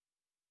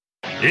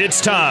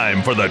It's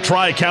time for the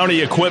Tri-County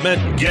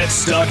Equipment Get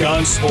Stuck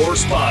on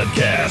Sports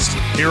podcast.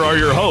 Here are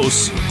your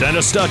hosts,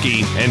 Dennis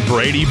Stuckey and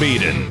Brady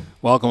Beaton.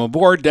 Welcome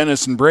aboard,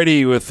 Dennis and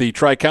Brady, with the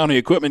Tri-County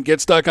Equipment Get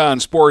Stuck on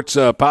Sports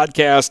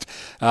podcast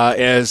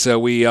as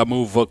we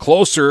move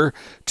closer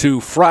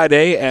to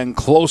Friday and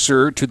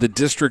closer to the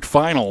district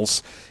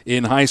finals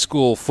in high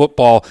school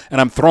football. And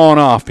I'm throwing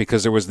off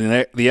because there was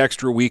the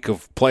extra week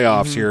of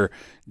playoffs here.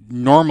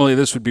 Normally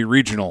this would be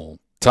regional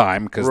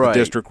time because the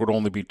district would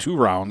only be 2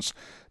 rounds.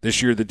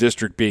 This year the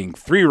district being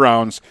 3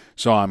 rounds,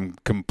 so I'm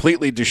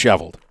completely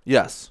disheveled.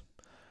 Yes.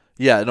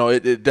 Yeah, no,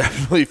 it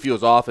definitely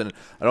feels off, and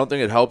I don't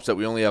think it helps that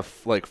we only have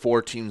like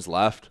 4 teams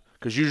left,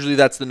 because usually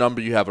that's the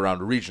number you have around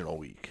a regional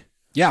week.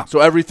 Yeah. So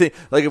everything,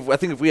 like I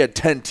think if we had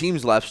 10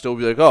 teams left, still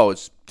be like, oh,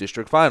 it's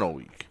district final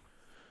week,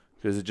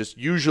 because it just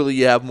usually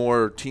you have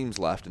more teams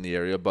left in the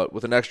area, but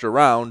with an extra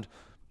round,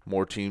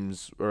 more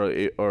teams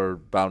are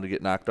bound to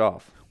get knocked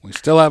off. We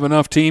still have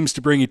enough teams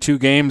to bring you 2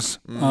 games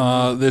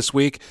this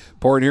week.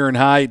 Port Huron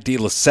High, De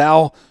La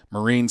Salle,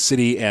 Marine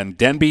City, and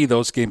Denby.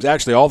 Those games,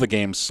 actually all the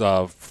games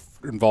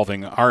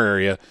involving our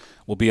area,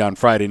 will be on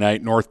Friday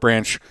night. North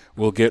Branch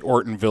will get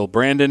Ortonville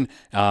Brandon,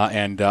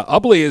 and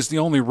Ubly is the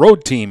only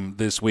road team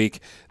this week.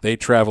 They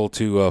travel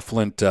to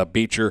Flint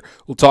Beecher.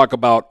 We'll talk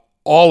about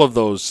all of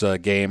those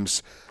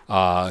games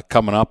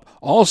coming up.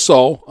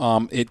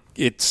 Also,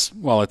 it's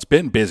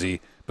been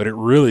busy, but it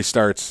really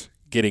starts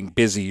getting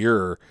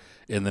busier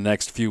in the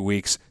next few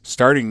weeks,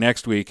 starting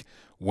next week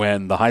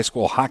when the high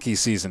school hockey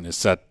season is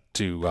set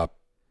to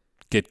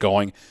get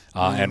going,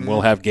 and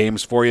we'll have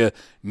games for you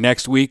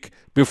next week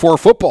before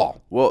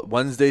football. Well,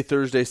 Wednesday,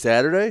 Thursday,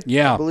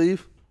 Saturday, I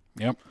believe.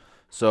 Yep.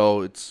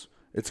 So it's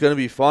going to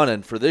be fun,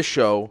 and for this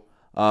show,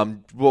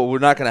 we're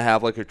not going to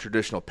have like a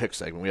traditional pick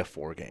segment. We have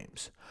 4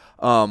 games,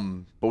 but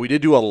we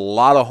did do a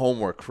lot of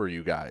homework for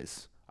you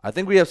guys. I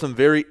think we have some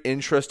very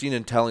interesting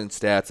and telling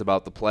stats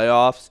about the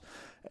playoffs,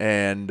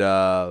 and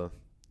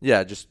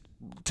just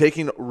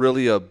taking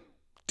really a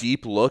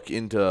deep look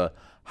into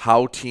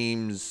how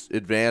teams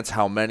advance,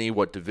 how many,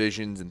 what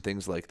divisions, and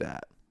things like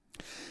that.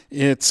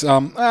 It's,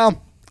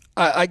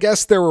 I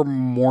guess there were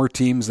more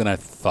teams than I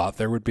thought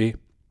there would be.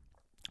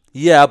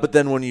 Yeah, but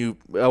then when you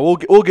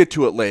we'll get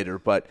to it later,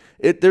 but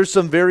there's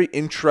some very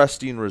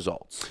interesting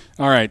results.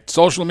 All right,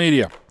 social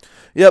media.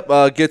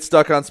 Yep, Get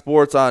Stuck on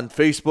Sports on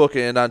Facebook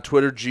and on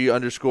Twitter,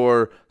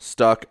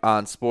 G_Stuck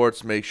on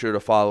Sports. Make sure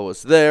to follow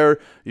us there.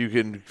 You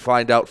can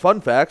find out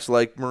fun facts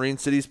like Marine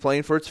City's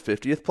playing for its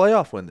 50th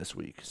playoff win this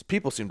week.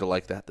 People seem to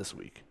like that this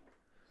week.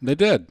 They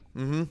did.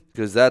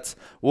 Because that's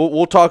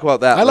we'll talk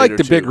about that. I like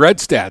the big red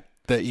stat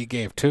that you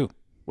gave too.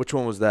 Which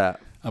one was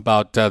that?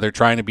 About they're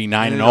trying to be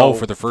 9-0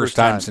 for the first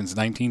time since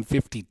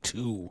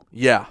 1952.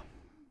 Yeah,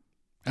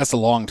 that's a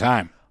long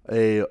time.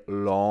 A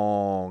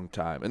long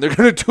time, and they're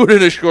going to do it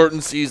in a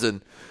shortened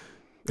season.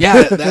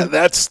 Yeah,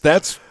 that's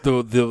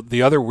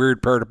the other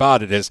weird part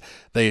about it is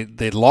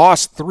they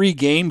lost 3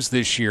 games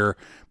this year,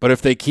 but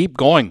if they keep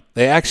going,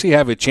 they actually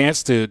have a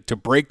chance to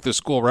break the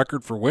school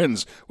record for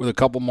wins with a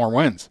couple more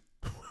wins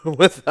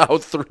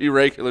without 3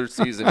 regular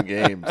season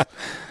games.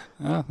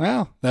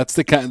 Well, that's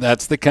the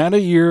kind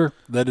of year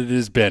that it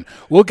has been.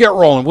 We'll get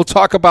rolling. We'll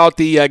talk about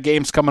the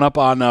games coming up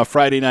on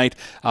Friday night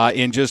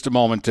in just a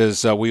moment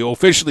as we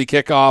officially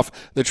kick off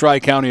the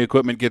Tri-County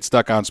Equipment Get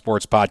Stuck on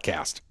Sports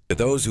podcast. To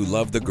those who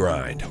love the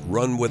grind,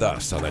 run with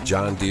us on a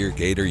John Deere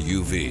Gator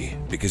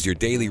UV because your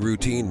daily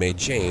routine may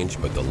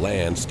change, but the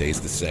land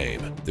stays the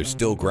same. There's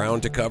still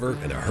ground to cover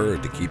and a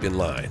herd to keep in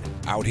line.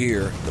 Out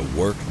here, the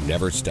work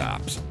never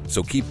stops.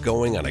 So keep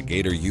going on a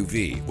Gator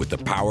UV with the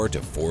power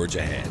to forge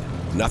ahead.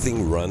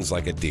 Nothing runs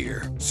like a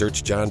Deere.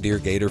 Search John Deere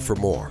Gator for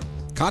more.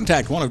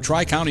 Contact one of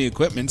Tri-County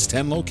Equipment's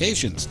 10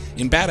 locations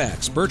in Bad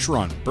Axe, Birch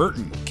Run,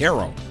 Burton,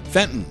 Caro,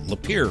 Fenton,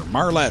 Lapeer,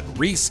 Marlette,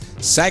 Reese,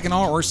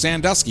 Saginaw, or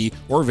Sandusky,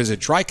 or visit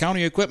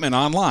Tri-County Equipment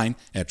online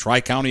at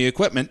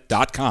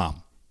tricountyequipment.com.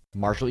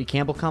 Marshall E.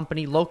 Campbell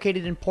Company,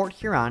 located in Port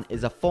Huron,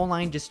 is a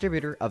full-line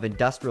distributor of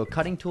industrial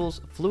cutting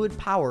tools, fluid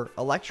power,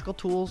 electrical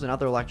tools, and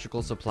other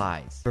electrical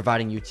supplies,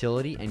 providing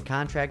utility and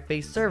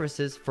contract-based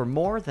services for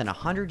more than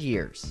 100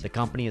 years. The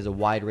company has a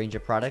wide range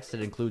of products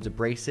that includes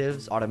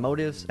abrasives,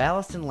 automotives,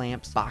 ballast and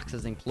lamps,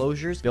 boxes and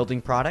closures, building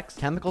products,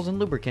 chemicals and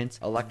lubricants,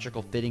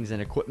 electrical fittings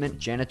and equipment,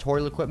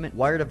 janitorial equipment,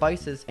 wire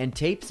devices, and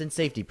tapes and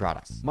safety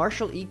products.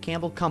 Marshall E.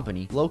 Campbell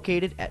Company,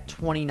 located at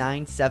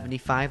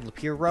 2975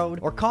 Lapeer Road,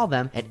 or call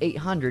them at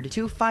 800-250-7520.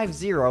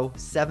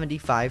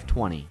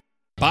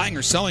 Buying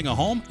or selling a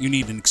home? You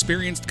need an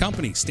experienced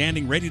company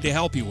standing ready to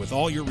help you with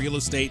all your real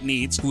estate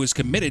needs, who is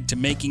committed to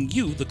making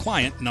you the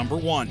client number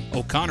one.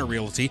 O'Connor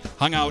Realty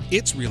hung out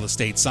its real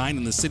estate sign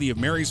in the city of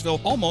Marysville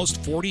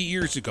almost 40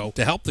 years ago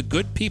to help the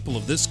good people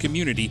of this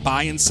community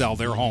buy and sell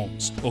their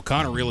homes.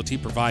 O'Connor Realty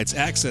provides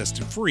access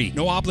to free,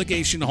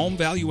 no-obligation home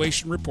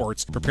valuation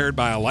reports prepared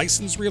by a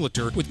licensed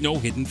realtor with no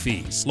hidden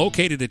fees.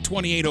 Located at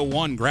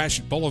 2801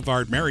 Gratiot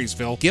Boulevard,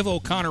 Marysville, give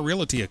O'Connor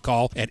Realty a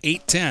call at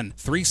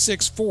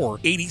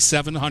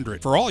 810-364-8700.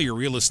 700 for all your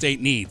real estate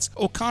needs.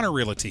 O'Connor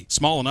Realty,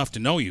 small enough to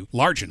know you,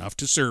 large enough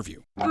to serve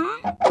you.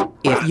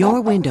 If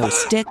your windows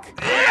stick,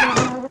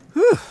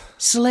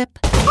 slip,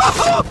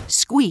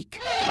 squeak,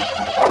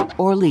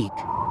 or leak,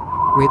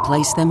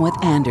 replace them with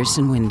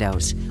Anderson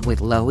Windows.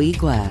 With low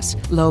E-glass,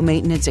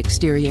 low-maintenance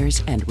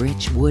exteriors, and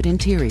rich wood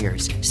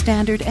interiors,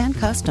 standard and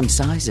custom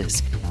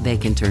sizes, they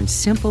can turn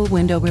simple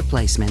window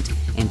replacement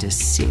into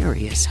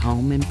serious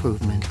home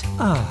improvement.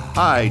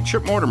 Hi,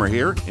 Chip Mortimer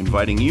here,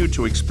 inviting you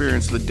to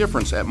experience the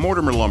difference at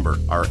Mortimer Lumber.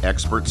 Our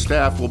expert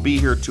staff will be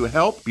here to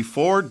help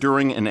before,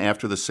 during, and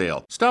after the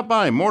sale. Stop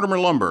by Mortimer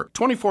Lumber,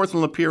 24th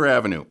and Lapeer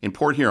Avenue in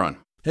Port Huron.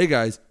 Hey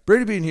guys,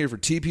 Brady Beaton here for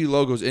TP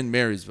Logos in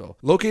Marysville.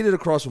 Located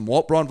across from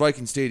Walt Braun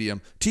Viking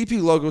Stadium,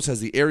 TP Logos has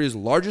the area's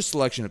largest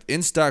selection of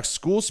in-stock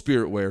school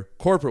spirit wear,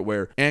 corporate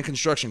wear, and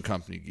construction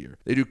company gear.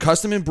 They do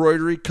custom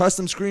embroidery,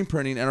 custom screen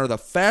printing, and are the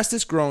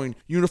fastest growing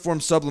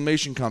uniform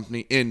sublimation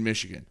company in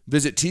Michigan.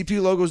 Visit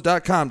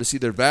tplogos.com to see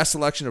their vast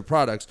selection of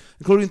products,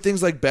 including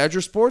things like Badger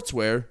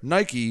Sportswear,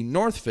 Nike,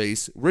 North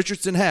Face,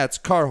 Richardson hats,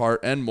 Carhartt,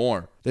 and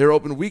more. They are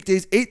open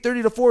weekdays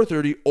 8:30 to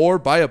 4:30 or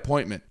by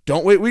appointment.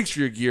 Don't wait weeks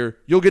for your gear.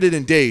 You'll get it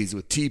in days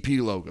with TP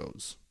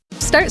Logos.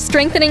 Start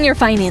strengthening your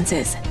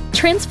finances.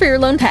 Transfer your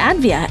loan to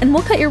Advia and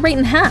we'll cut your rate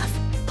in half.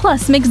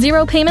 Plus, make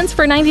 0 payments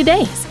for 90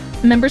 days.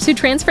 Members who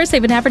transfer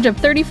save an average of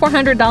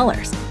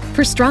 $3,400.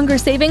 For stronger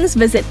savings,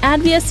 visit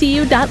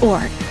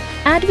adviacu.org.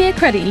 Advia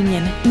Credit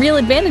Union. Real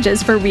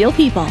advantages for real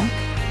people.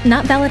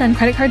 Not valid on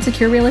credit card,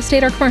 secure real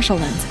estate, or commercial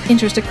loans.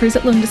 Interest accrues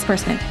at loan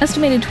disbursement.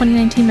 Estimated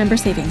 2019 member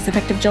savings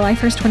effective July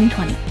 1st,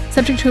 2020.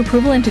 Subject to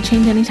approval and to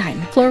change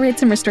anytime. Floor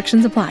rates and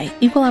restrictions apply.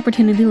 Equal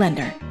opportunity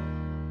lender.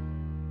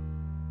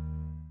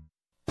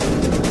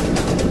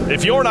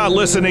 If you're not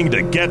listening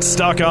to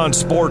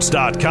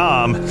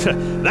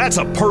GetStuckOnSports.com, that's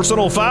a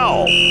personal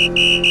foul.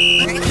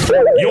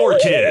 Your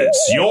kids,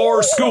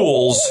 your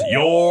schools,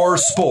 your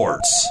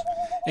sports.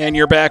 And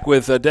you're back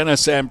with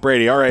Dennis and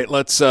Brady. All right,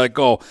 let's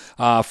go.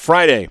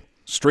 Friday,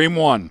 Stream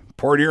 1,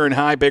 Port Huron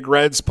High Big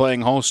Reds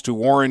playing host to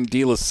Warren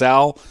De La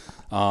Salle.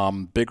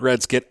 Big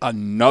Reds get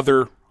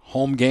another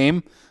home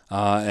game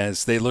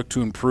as they look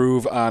to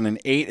improve on an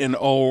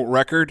 8-0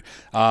 record.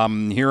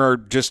 Here are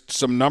just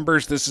some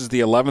numbers. This is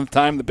the 11th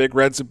time the Big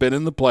Reds have been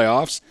in the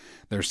playoffs.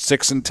 They're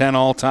 6-10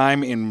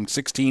 all-time in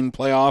 16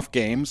 playoff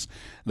games.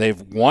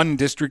 They've won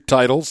district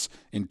titles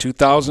in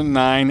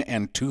 2009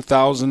 and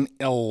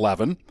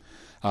 2011.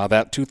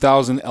 That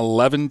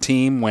 2011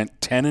 team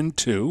went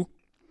 10-2,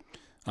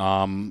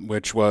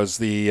 which was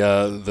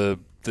the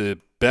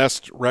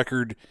best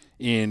record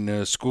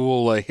in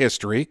school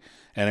history,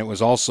 and it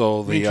was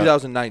also the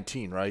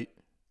 2019, right?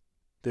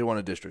 They won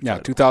a district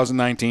title.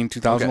 2019,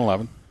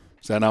 2011. Okay.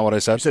 Is that not what I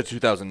said? You said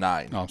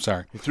 2009. Oh, I'm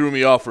sorry. You threw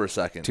me off for a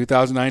second.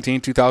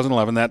 2019,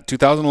 2011. That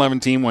 2011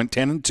 team went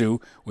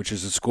 10-2, which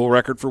is a school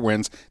record for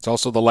wins. It's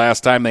also the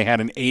last time they had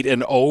an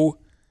 8-0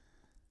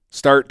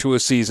 start to a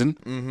season.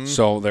 Mm-hmm.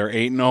 So they're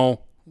 8-0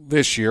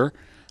 this year.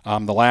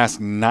 The last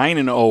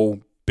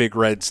 9-0 Big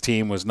Reds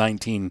team was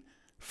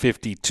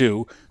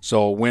 1952.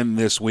 So a win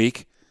this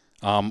week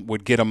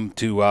would get them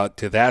to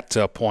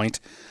that point.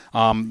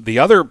 The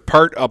other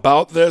part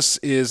about this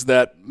is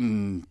that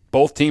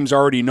both teams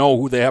already know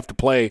who they have to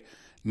play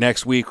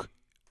next week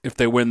if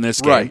they win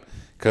this game.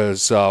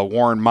 Because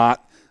Warren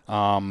Mott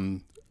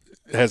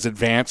has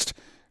advanced.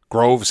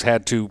 Groves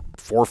had to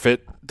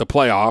forfeit the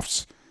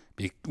playoffs.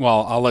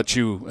 Well, I'll let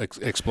you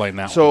explain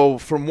that. So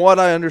from what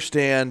I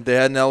understand, they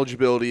had an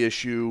eligibility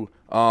issue.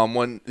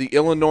 When the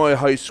Illinois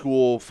high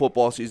school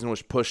football season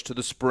was pushed to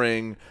the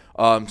spring,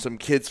 some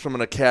kids from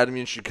an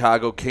academy in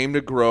Chicago came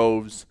to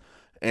Groves,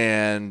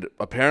 and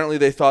apparently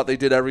they thought they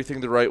did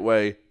everything the right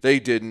way. They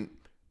didn't.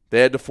 They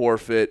had to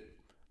forfeit.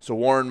 So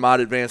Warren Mott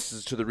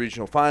advances to the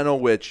regional final,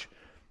 which,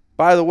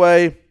 by the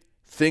way,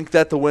 think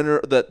that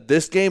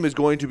this game is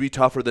going to be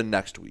tougher than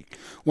next week.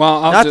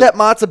 Well, that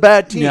Mott's a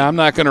bad team. Yeah, I'm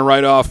not going to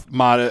write off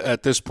Mott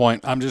at this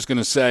point. I'm just going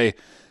to say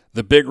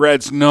the Big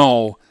Reds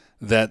know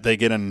that they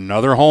get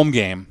another home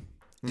game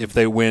if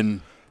they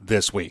win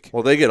this week.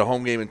 Well, they get a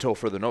home game until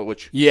further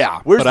notice. Which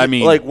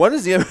when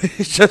is the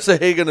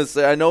MHSAA going to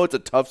say? I know it's a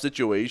tough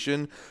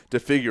situation to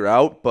figure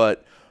out,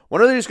 but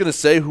when are they just going to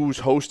say who's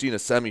hosting a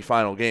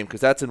semifinal game? Because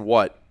that's in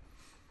what,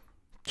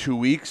 2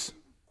 weeks?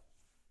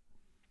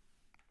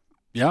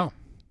 Yeah.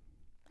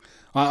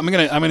 I'm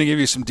gonna give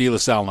you some De La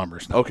Salle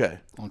numbers now. Okay.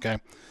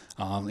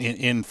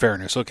 In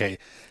fairness,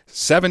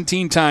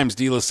 17 times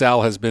De La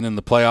Salle has been in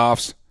the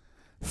playoffs.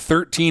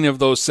 13 of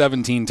those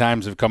 17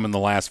 times have come in the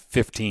last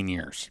 15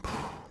 years.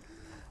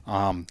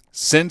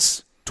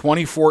 Since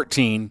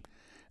 2014,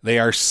 they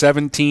are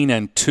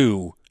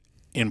 17-2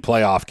 in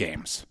playoff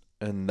games.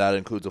 And that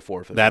includes a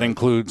forfeit. That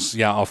includes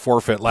a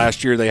forfeit.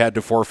 Last year they had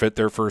to forfeit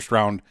their first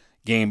round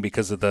game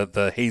because of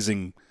the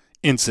hazing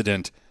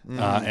incident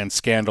and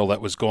scandal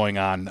that was going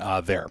on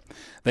there.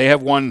 They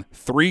have won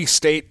 3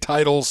 state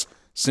titles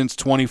since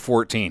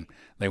 2014.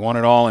 They won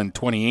it all in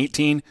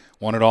 2018,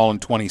 won it all in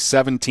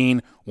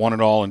 2017, won it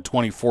all in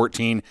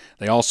 2014.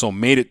 They also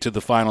made it to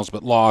the finals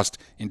but lost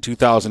in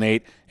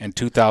 2008 and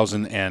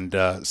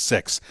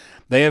 2006.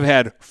 They have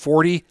had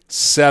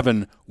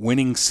 47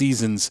 winning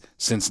seasons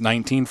since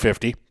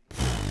 1950.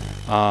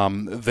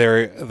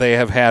 They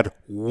have had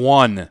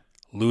one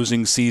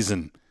losing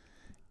season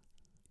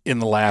in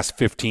the last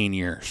 15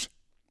 years.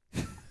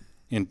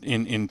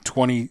 In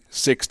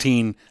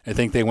 2016, I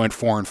think they went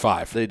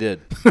 4-5. They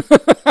did.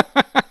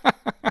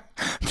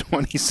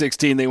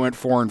 2016, they went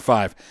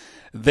 4-5.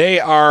 They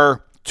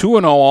are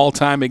 2-0 all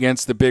time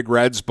against the Big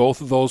Reds.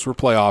 Both of those were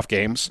playoff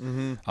games.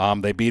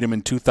 Mm-hmm. They beat them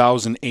in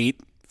 2008,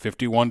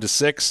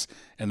 51-6,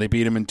 and they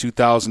beat them in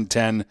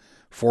 2010,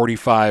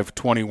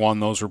 45-21.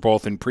 Those were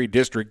both in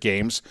pre-district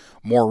games.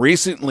 More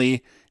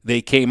recently,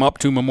 they came up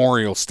to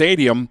Memorial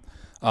Stadium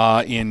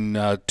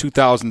in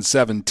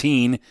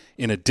 2017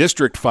 in a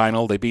district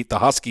final. They beat the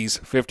Huskies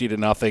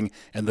 50-0,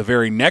 and the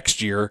very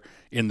next year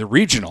in the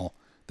regional,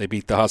 they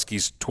beat the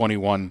Huskies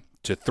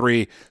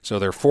 21-3. So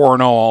they're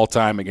 4-0 all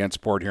time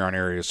against Port Huron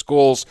area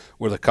schools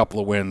with a couple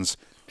of wins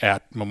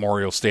at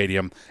Memorial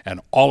Stadium, and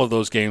all of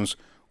those games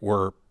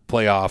were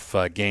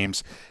playoff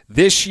games.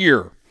 This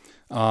year,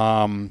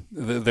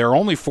 they're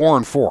only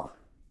 4-4.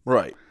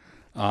 Right.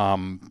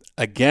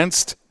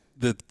 Against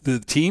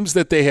the teams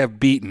that they have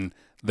beaten,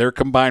 their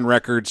combined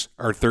records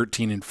are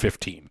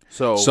 13-15.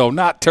 So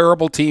not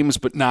terrible teams,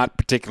 but not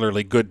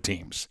particularly good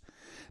teams.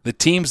 The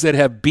teams that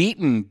have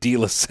beaten De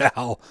La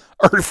Salle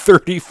are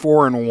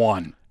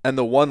 34-1. And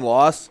the one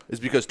loss is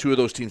because two of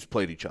those teams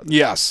played each other.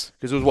 Yes.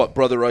 Because it was what?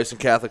 Brother Rice and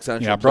Catholic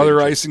Central? Yeah, Brother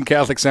Rice and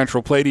Catholic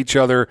Central played each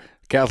other.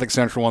 Catholic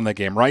Central won that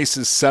game. Rice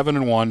is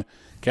 7-1.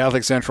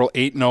 Catholic Central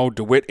 8-0.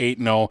 DeWitt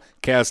 8-0.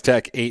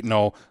 Caz-Tech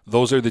 8-0.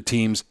 Those are the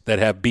teams that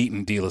have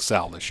beaten De La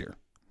Salle this year.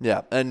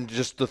 Yeah, and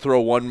just to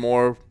throw one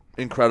more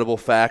incredible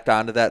fact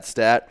onto that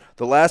stat,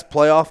 the last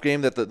playoff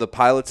game that the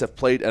Pilots have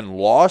played and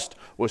lost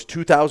was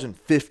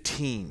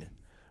 2015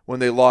 when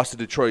they lost to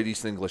Detroit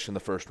East English in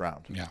the first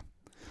round. Yeah.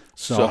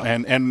 So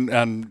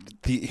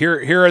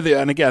here are the,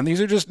 and again,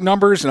 these are just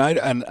numbers,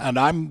 and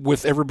I'm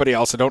with everybody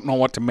else. I don't know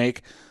what to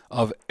make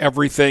of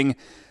everything.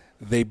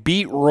 They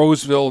beat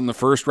Roseville in the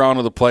first round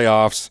of the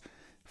playoffs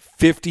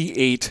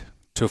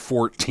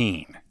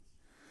 58-14.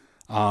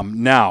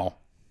 Now,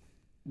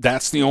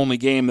 that's the only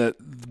game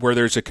where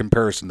there's a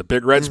comparison. The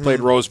Big Reds played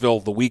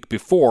Roseville the week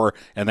before,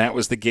 and that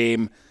was the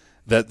game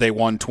that they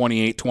won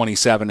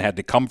 28-27, had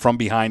to come from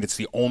behind. It's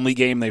the only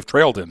game they've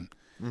trailed in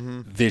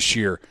this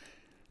year.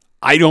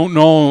 I don't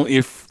know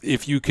if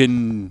you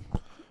can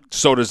 –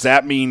 so does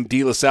that mean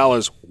De La Salle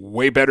is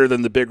way better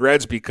than the Big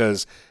Reds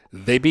because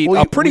they beat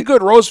a pretty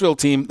good Roseville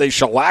team. They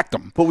shellacked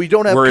them. But we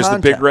don't have Whereas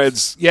context. The Big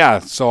Reds – yeah,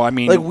 so I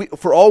mean –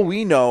 for all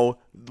we know,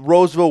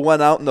 Roseville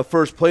went out in the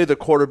first play, the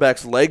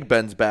quarterback's leg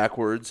bends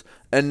backwards,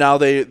 and now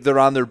they're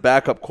on their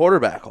backup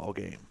quarterback all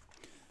game.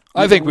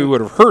 I think we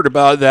would have heard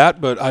about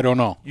that, but I don't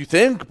know. You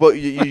think, but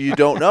you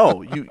don't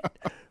know.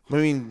 I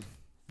mean,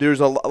 there's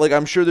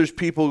I'm sure there's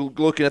people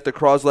looking at the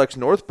Croslex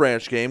North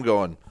Branch game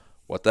going,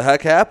 what the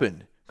heck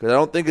happened? Because I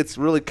don't think it's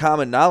really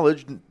common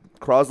knowledge.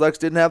 Croslex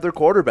didn't have their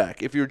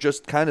quarterback if you're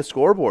just kind of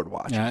scoreboard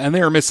watching. Yeah, and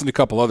they were missing a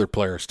couple other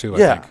players too, I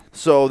think.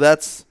 So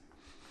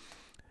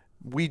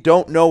we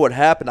don't know what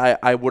happened.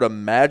 I would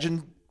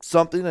imagine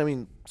something. I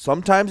mean,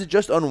 sometimes it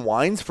just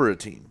unwinds for a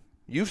team.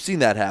 You've seen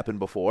that happen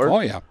before.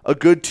 Oh, yeah. A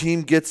good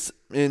team gets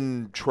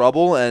in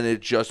trouble and it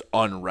just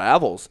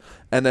unravels.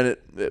 And then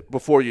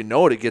before you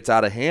know it, it gets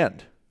out of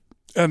hand.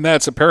 And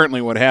that's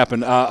apparently what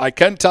happened. I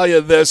can tell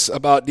you this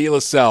about De La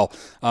Salle.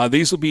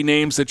 These will be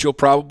names that you'll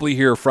probably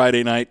hear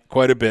Friday night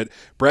quite a bit.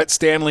 Brett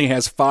Stanley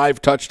has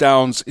 5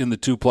 touchdowns in the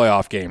 2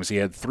 playoff games. He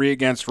had 3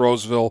 against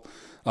Roseville.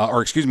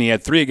 He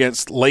had 3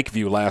 against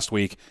Lakeview last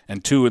week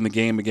and 2 in the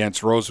game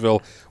against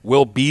Roseville.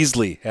 Will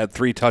Beasley had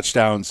 3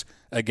 touchdowns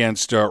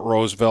against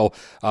Roseville.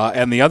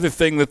 And the other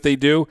thing that they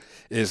do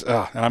is,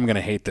 and I'm going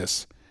to hate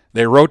this,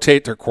 they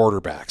rotate their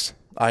quarterbacks.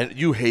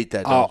 You hate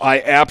that, don't you?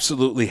 I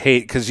absolutely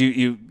hate because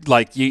you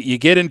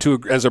get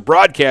into as a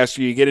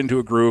broadcaster, you get into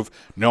a groove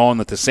knowing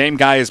that the same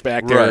guy is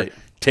back there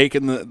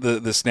taking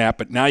the snap,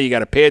 but now you got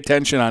to pay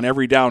attention on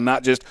every down,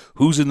 not just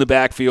who's in the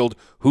backfield,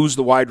 who's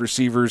the wide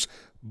receivers,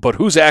 but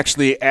who's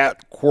actually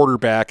at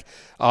quarterback.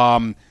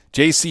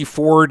 J.C.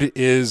 Ford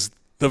is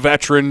the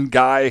veteran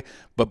guy,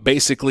 but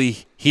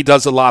basically he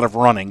does a lot of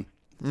running.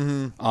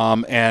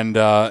 Mm-hmm.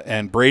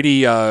 And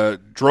Brady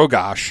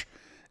Drogosh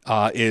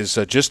is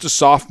just a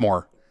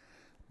sophomore,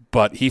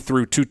 but he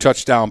threw 2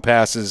 touchdown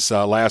passes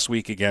last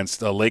week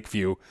against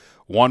Lakeview.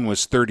 One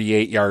was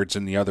 38 yards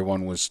and the other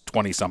one was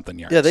 20-something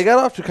yards. Yeah, they got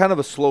off to kind of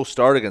a slow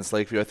start against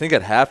Lakeview. I think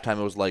at halftime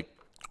it was like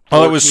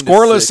Well, it was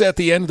scoreless at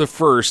the end of the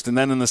first, and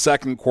then in the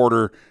second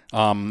quarter,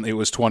 it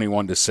was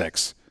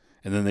 21-6,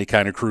 and then they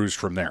kind of cruised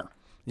from there.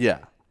 Yeah.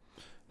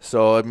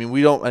 So,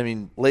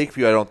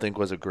 Lakeview I don't think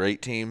was a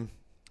great team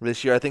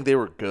this year. I think they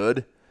were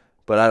good,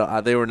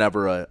 but they were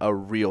never a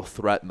real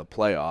threat in the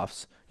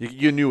playoffs.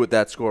 You knew what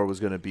that score was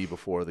going to be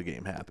before the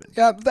game happened.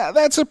 Yeah,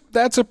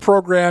 that's a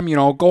program,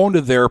 going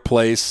to their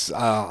place.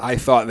 I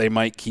thought they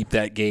might keep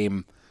that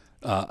game.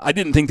 I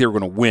didn't think they were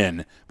going to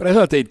win, but I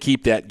thought they'd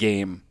keep that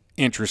game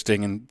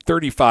interesting, and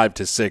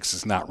 35-6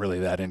 is not really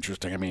that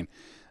interesting. I mean,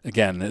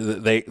 again,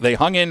 they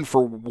hung in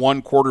for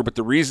one quarter, but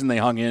the reason they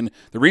hung in,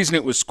 the reason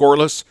it was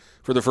scoreless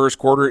for the first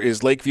quarter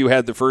is Lakeview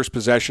had the first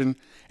possession,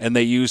 and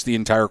they used the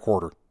entire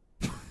quarter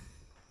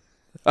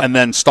and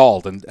then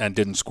stalled and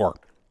didn't score.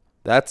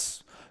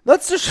 That's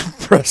just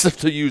impressive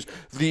to use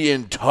the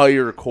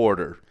entire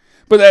quarter.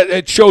 But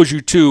it shows you,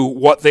 too,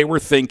 what they were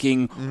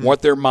thinking,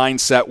 what their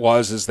mindset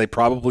was, is they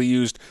probably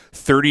used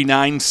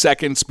 39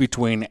 seconds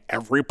between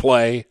every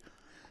play,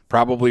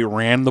 probably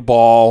ran the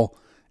ball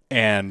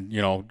and,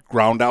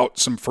 ground out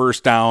some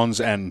first downs,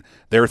 and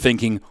they're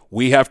thinking,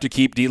 we have to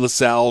keep De La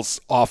Salle's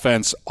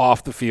offense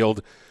off the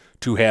field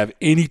to have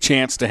any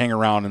chance to hang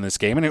around in this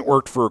game. And it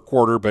worked for a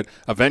quarter, but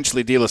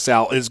eventually De La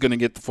Salle is going to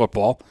get the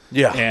football.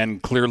 Yeah.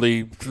 And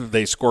clearly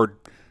they scored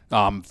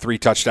 3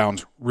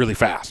 touchdowns really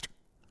fast.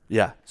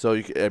 Yeah. So,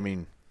 if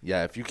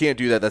you can't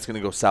do that, that's going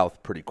to go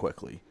south pretty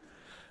quickly.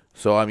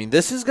 So,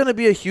 this is going to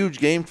be a huge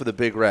game for the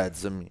Big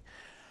Reds.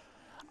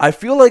 I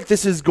feel like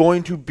this is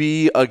going to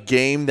be a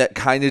game that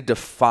kind of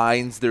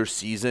defines their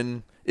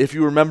season. If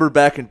you remember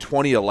back in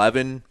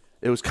 2011,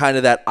 it was kind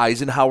of that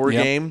Eisenhower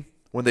game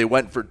when they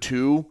went for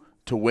 2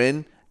 to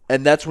win,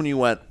 and that's when you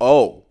went,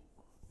 oh,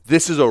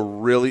 this is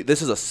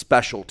a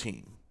special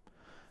team.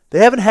 They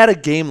haven't had a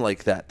game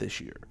like that this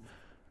year.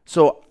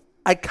 So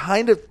I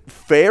kind of,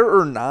 fair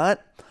or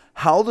not,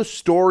 how the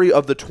story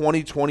of the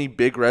 2020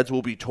 Big Reds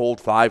will be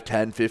told 5,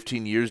 10,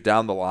 15 years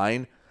down the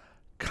line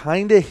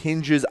kind of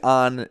hinges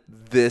on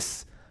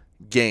this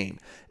game.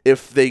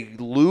 If they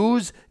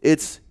lose,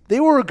 they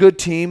were a good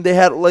team. They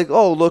had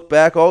look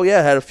back,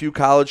 had a few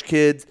college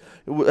kids,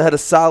 had a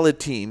solid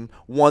team,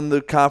 won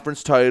the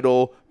conference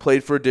title,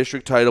 played for a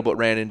district title, but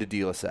ran into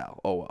De La Salle.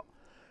 Oh, well.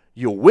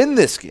 You win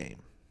this game.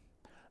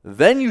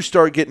 Then you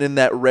start getting in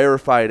that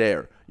rarefied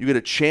air. You get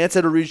a chance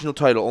at a regional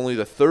title, only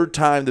the third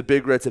time the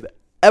Big Reds have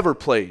ever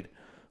played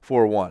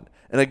for one.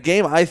 And a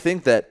game I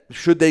think that,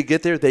 should they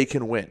get there, they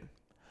can win.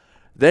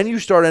 Then you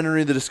start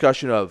entering the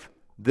discussion of,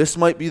 this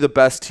might be the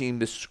best team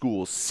this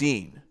school's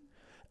seen.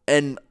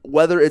 And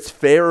whether it's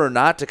fair or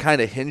not to kind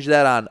of hinge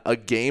that on a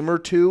game or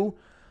two,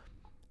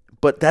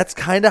 but that's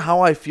kind of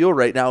how I feel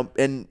right now.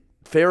 And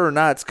fair or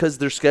not, it's because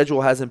their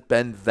schedule hasn't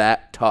been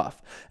that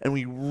tough. And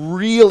we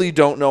really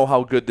don't know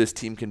how good this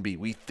team can be.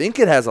 We think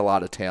it has a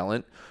lot of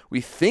talent. We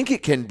think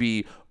it can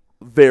be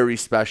very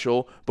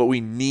special, but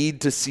we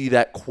need to see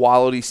that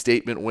quality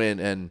statement win.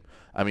 And,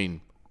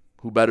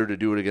 who better to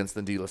do it against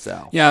than De La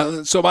Salle?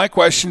 Yeah, so my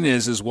question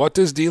is what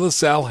does De La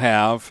Salle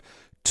have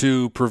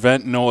to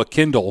prevent Noah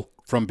Kindle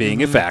from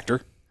being a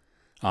factor?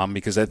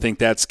 Because I think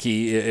that's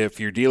key. If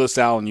you're De La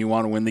Salle and you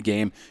want to win the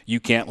game, you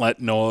can't let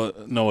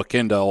Noah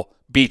Kindle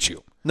beat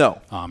you.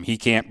 No. He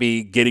can't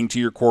be getting to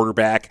your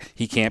quarterback.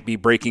 He can't be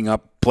breaking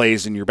up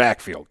plays in your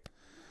backfield.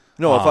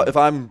 No, if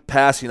I'm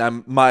passing,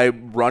 I'm my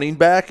running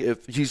back.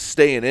 If he's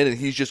staying in and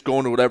he's just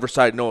going to whatever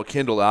side Noah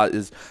Kindle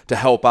is to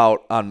help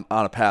out on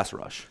a pass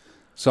rush.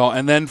 So,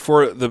 and then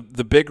for the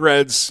Big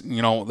Reds,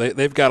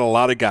 they've got a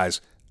lot of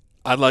guys.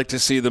 I'd like to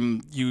see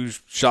them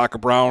use Shaka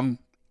Brown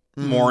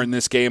more in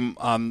this game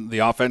on the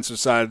offensive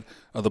side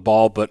of the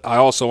ball, but I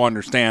also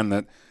understand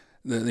that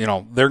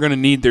they're going to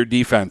need their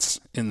defense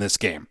in this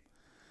game.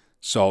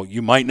 So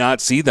you might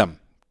not see them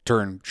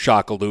turn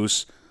Shaka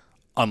loose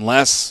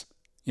unless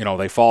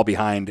they fall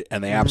behind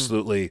and they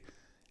absolutely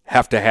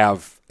have to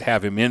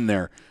have him in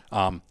there.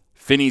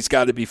 Finney's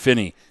got to be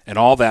Finney and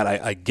all that.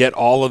 I get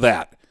all of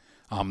that.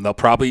 You'll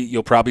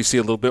probably see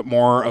a little bit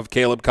more of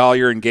Caleb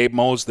Collier and Gabe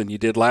Mose than you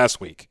did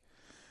last week.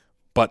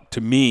 But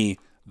to me,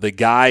 the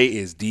guy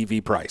is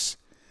DV Price.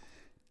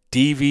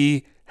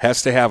 DV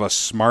has to have a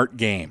smart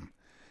game.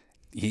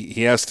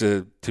 He has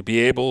to be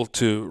able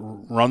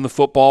to run the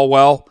football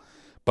well,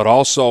 but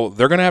also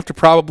they're going to have to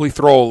probably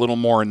throw a little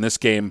more in this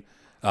game.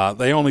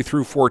 They only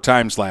threw 4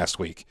 times last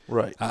week.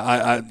 Right.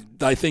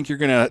 I think you're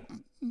going to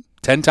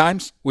 10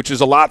 times, which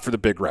is a lot for the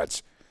Big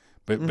Reds.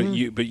 But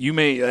you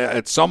may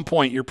at some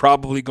point you're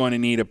probably going to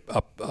need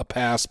a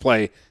pass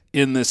play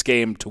in this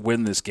game to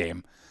win this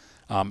game,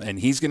 and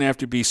he's going to have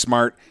to be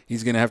smart.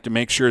 He's going to have to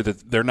make sure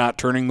that they're not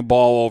turning the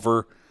ball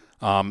over,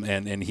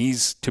 and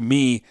he's, to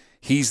me,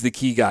 he's the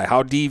key guy.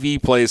 How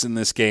DV plays in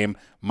this game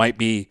might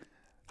be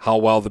how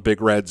well the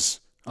Big Reds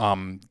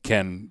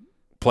can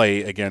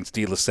play against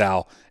De La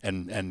Salle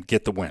and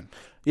get the win.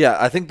 Yeah,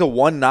 I think the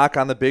one knock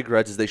on the Big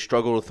Reds is they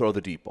struggle to throw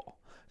the deep ball.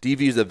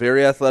 DV is a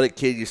very athletic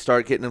kid. You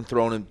start getting him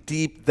thrown in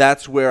deep.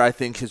 That's where I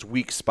think his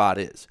weak spot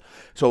is.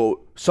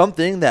 So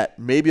something that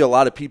maybe a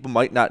lot of people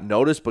might not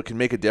notice but can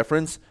make a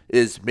difference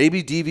is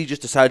maybe DV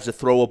just decides to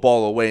throw a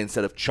ball away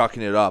instead of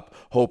chucking it up,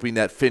 hoping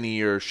that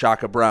Finney or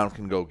Shaka Brown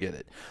can go get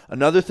it.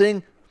 Another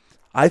thing,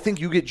 I think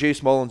you get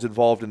Jace Mullins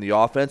involved in the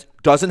offense.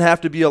 Doesn't have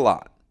to be a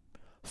lot.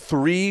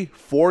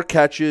 3-4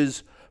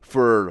 catches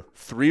for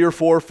 3 or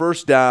 4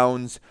 first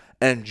downs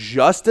and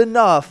just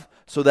enough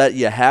so that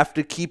you have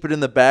to keep it in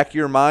the back of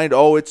your mind.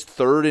 Oh, it's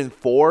 3rd and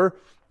 4.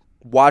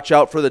 Watch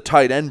out for the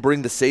tight end.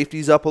 Bring the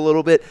safeties up a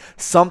little bit.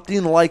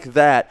 Something like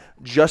that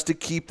just to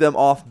keep them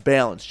off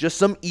balance. Just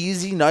some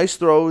easy, nice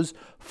throws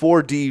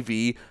for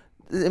DV.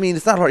 I mean,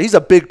 it's not hard. He's a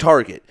big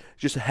target.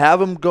 Just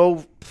have him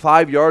go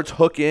 5 yards,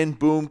 hook in,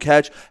 boom,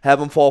 catch, have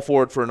him fall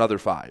forward for another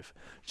 5.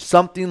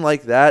 Something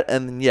like that.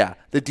 And, yeah,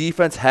 the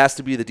defense has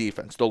to be the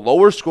defense. The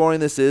lower scoring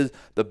this is,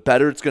 the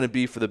better it's going to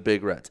be for the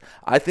Big Reds.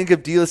 I think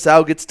if De La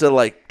Salle gets to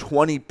like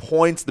 20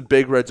 points, the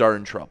Big Reds are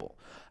in trouble.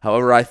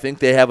 However, I think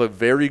they have a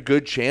very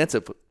good chance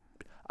of.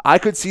 I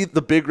could see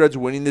the Big Reds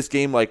winning this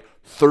game like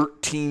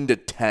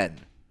 13-10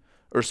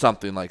 or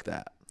something like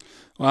that.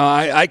 Well,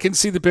 I can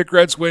see the Big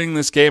Reds winning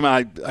this game.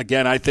 I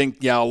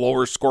think a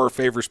lower score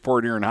favors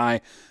Port Huron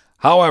High.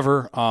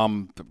 However,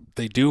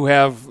 they do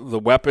have the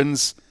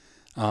weapons,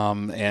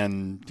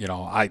 and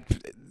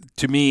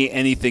to me,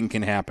 anything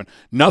can happen.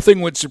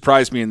 Nothing would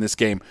surprise me in this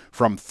game.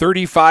 From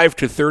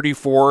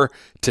 35-34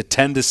 to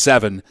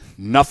 10-7,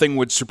 nothing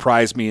would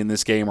surprise me in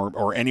this game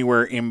or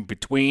anywhere in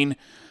between.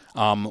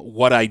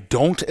 What I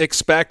don't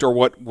expect or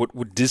what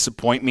would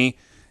disappoint me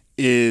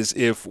is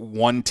if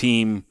one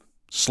team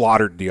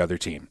slaughtered the other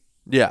team.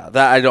 Yeah,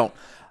 that I don't.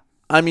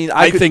 I mean,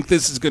 I think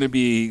this is going to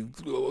be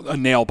a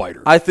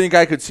nail-biter. I think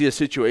I could see a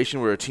situation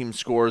where a team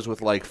scores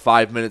with like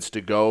 5 minutes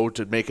to go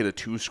to make it a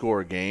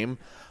 2-score game.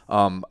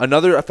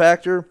 Another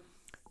factor,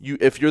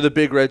 if you're the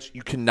Big Reds,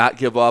 you cannot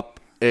give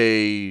up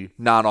a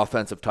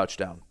non-offensive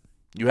touchdown.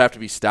 You have to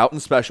be stout in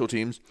special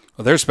teams.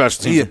 Well, their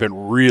special teams have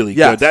been really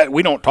good.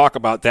 We don't talk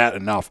about that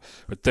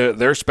enough, but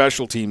their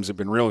special teams have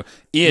been really.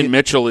 Ian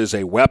Mitchell is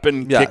a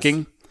weapon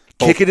kicking.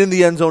 Kick it in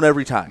the end zone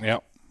every time.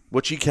 Yep.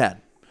 Which he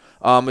can.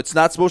 It's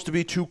not supposed to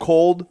be too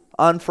cold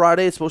on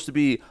Friday. It's supposed to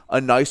be a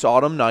nice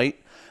autumn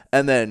night.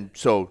 And then,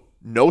 so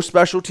no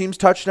special teams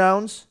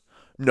touchdowns.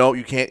 No,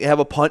 you can't have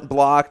a punt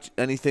blocked,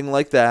 anything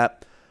like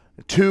that.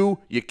 2,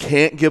 you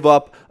can't give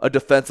up a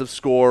defensive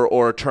score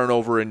or a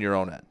turnover in your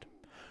own end.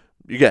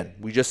 Again,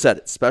 we just said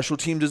it. Special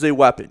teams is a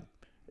weapon.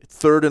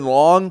 It's 3rd and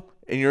long,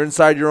 and you're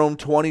inside your own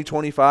 20,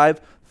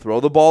 25. Throw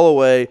the ball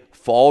away,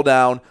 fall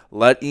down,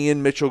 let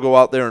Ian Mitchell go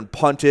out there and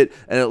punt it,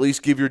 and at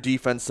least give your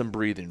defense some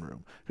breathing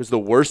room. Because the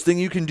worst thing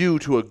you can do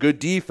to a good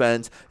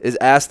defense is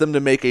ask them to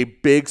make a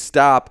big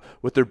stop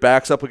with their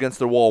backs up against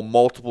the wall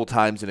multiple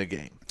times in a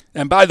game.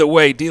 And by the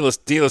way, De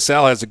La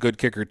Salle has a good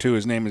kicker too.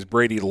 His name is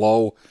Brady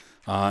Lowe,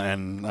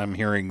 and I'm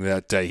hearing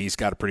that he's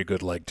got a pretty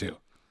good leg too.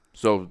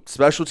 So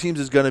special teams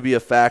is going to be a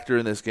factor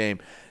in this game.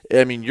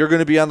 I mean, you're going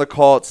to be on the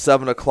call at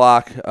 7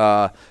 o'clock.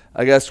 I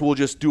guess we'll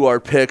just do our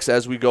picks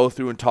as we go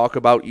through and talk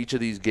about each of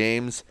these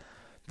games.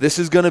 This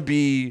is going to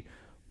be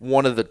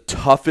one of the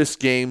toughest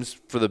games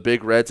for the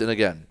Big Reds. And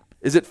again,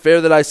 is it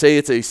fair that I say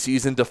it's a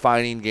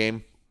season-defining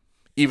game,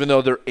 even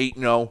though they're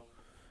 8-0?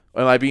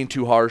 Am I being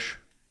too harsh?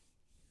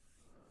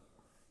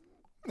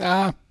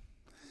 I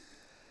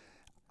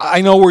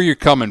know where you're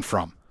coming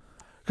from.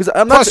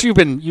 Plus, you've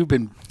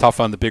been tough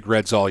on the Big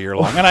Reds all year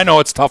long, and I know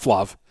it's tough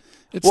love.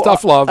 It's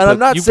tough love, and but I'm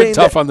not you've saying been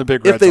tough on the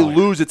Big Reds. If they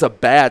lose, it's a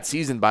bad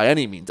season by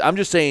any means. I'm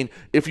just saying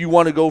if you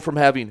want to go from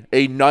having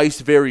a nice,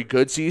 very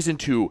good season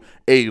to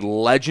a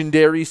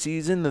legendary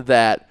season,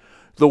 that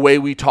the way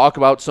we talk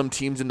about some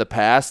teams in the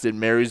past in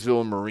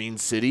Marysville and Marine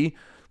City,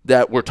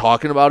 that we're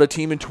talking about a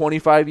team in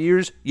 25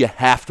 years, you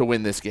have to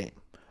win this game.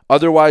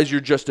 Otherwise,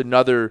 you're just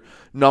another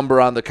number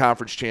on the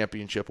conference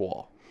championship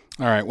wall.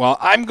 All right, well,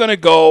 I'm going to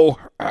go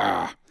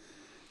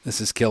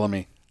this is killing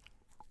me.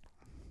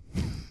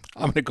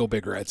 I'm going to go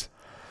Big Reds.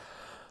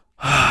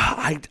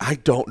 I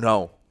don't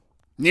know.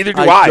 Neither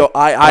do I.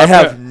 I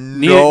have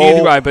neither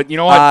do I, but you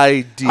know what?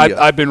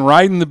 Idea. I've been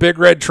riding the Big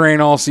Red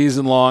train all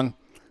season long,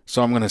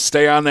 so I'm going to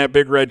stay on that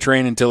Big Red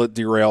train until it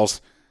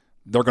derails.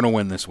 They're going to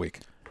win this week.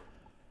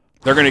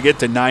 They're going to get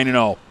to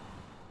 9-0.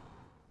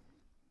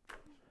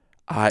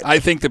 I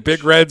think the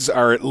Big Reds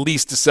are at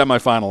least a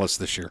semifinalist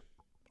this year.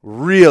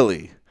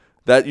 Really?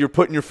 That you're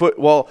putting your foot –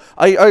 well,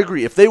 I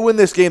agree. If they win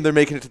this game, they're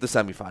making it to the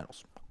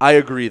semifinals. I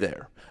agree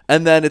there.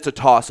 And then it's a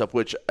toss-up,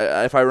 which,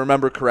 if I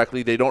remember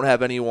correctly, they don't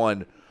have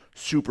anyone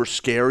super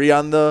scary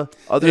on the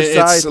other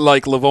side. It's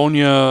like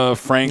Livonia,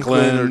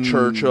 Franklin, or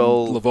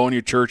Churchill.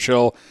 Livonia,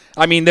 Churchill.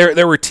 I mean,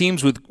 there were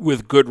teams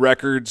with good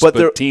records,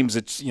 but teams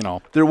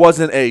that, there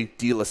wasn't a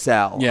De La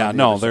Salle. Yeah,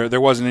 no,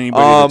 there wasn't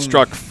anybody that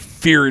struck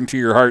fear into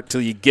your heart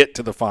till you get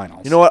to the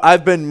finals. You know what?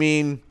 I've been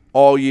mean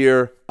all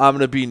year. I'm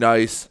going to be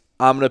nice.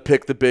 I'm going to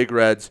pick the Big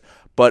Reds.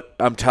 But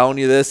I'm telling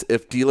you this,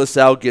 if De La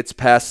Salle gets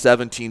past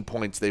 17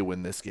 points, they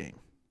win this game.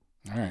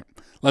 All right.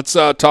 Let's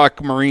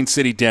talk Marine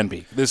City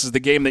Denby. This is the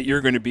game that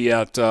you're going to be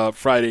at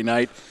Friday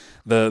night.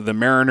 The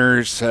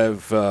Mariners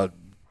have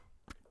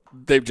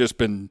they've just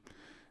been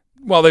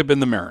they've been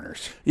the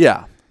Mariners.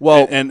 Yeah.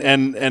 Well,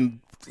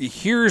 and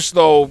here's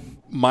though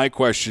my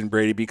question,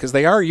 Brady, because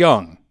they are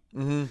young.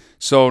 Mm-hmm.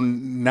 So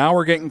now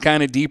we're getting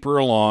kind of deeper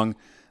along.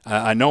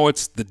 I know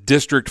it's the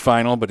district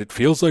final, but it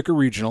feels like a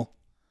regional.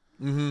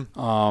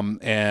 Mm-hmm.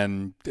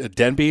 And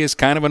Denby is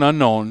kind of an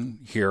unknown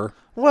here.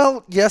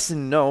 Well, yes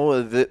and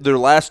no. Their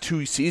last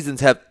 2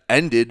 seasons have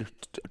ended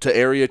to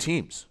area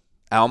teams.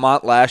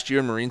 Almont last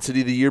year, Marine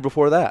City the year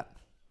before that.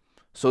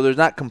 So they're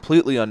not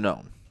completely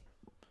unknown.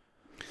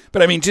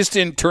 But, I mean, just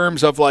in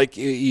terms of, like,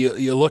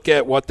 you look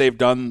at what they've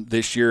done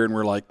this year, and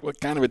we're like, what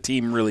kind of a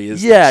team really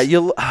is this?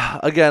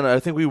 Again,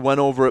 I think we went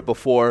over it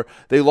before.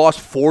 They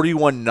lost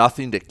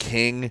 41-0 to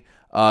King.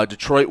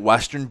 Detroit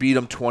Western beat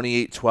them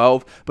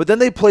 28-12. But then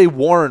they play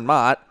Warren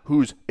Mott,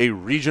 who's a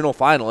regional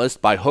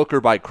finalist by hook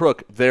or by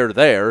crook. They're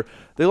there.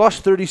 They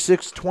lost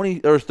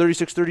 36-20 or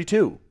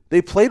 36-32.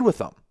 They played with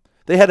them.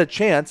 They had a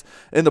chance.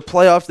 In the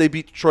playoffs, they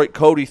beat Detroit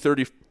Cody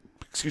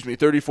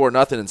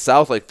 34-0 and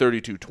South like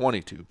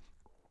 32-22.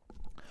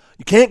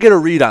 You can't get a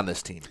read on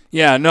this team.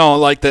 Yeah, no,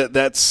 like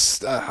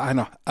that's I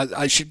know.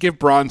 I should give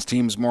bronze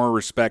teams more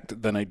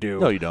respect than I do.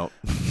 No, you don't.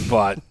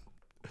 But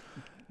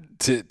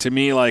to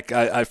me, like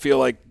I feel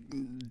like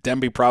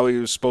Denby probably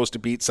was supposed to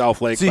beat South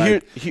Lake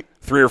by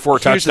 3 or 4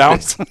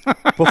 touchdowns.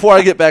 Before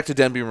I get back to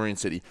Denby Marine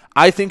City,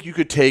 I think you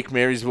could take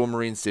Marysville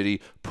Marine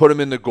City, put them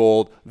in the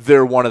gold.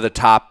 They're one of the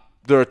top.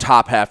 They're a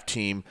top half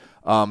team.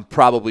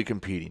 Probably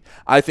competing.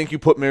 I think you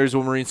put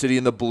Marysville Marine City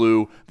in the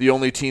blue. The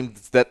only team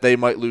that they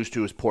might lose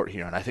to is Port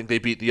Huron. I think they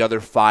beat the other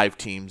 5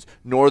 teams.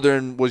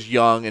 Northern was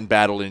young and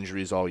battled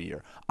injuries all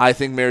year. I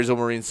think Marysville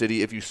Marine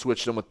City, if you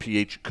switched them with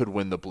PH, could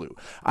win the blue.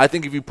 I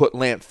think if you put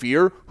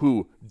Lamphere,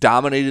 who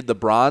dominated the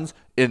bronze,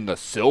 in the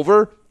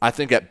silver, I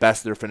think at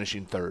best they're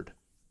finishing 3rd.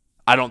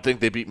 I don't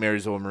think they beat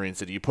Marysville Marine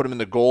City. You put them in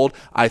the gold,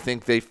 I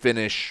think they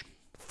finish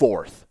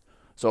 4th.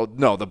 So,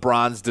 no, the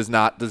bronze does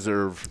not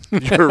deserve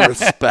your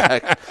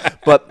respect.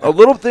 But a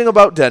little thing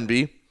about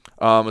Denby,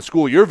 a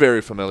school you're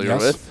very familiar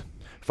with.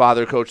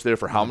 Father coached there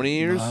for how many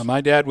years? My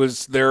dad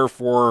was there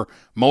for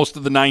most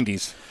of the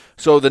 90s.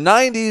 So the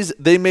 90s,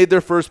 they made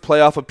their first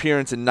playoff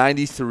appearance in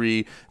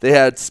 93. They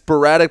had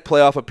sporadic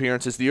playoff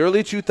appearances. The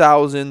early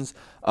 2000s,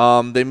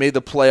 they made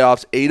the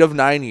playoffs 8 of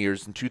 9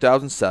 years in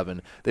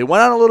 2007. They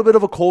went on a little bit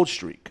of a cold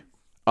streak.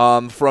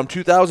 From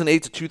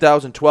 2008 to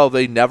 2012,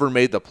 they never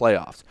made the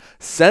playoffs.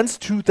 Since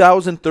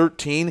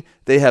 2013,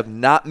 they have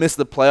not missed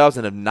the playoffs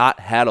and have not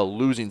had a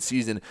losing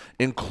season,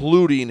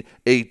 including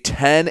a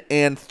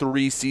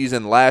 10-3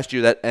 season last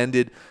year that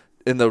ended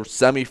in the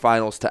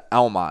semifinals to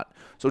Almont.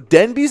 So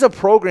Denby's a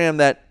program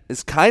that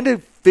is kind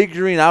of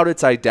figuring out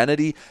its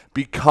identity,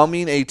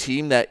 becoming a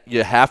team that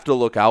you have to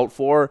look out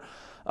for.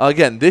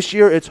 Again, this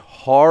year it's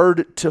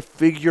hard to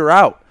figure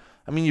out.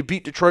 I mean, you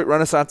beat Detroit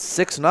Renaissance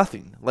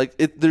 6-0. Like,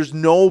 there's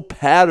no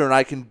pattern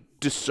I can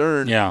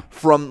discern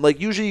from.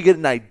 Like, usually you get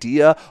an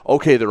idea.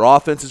 Okay, their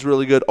offense is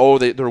really good. Oh,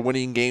 they're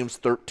winning games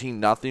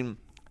 13-0.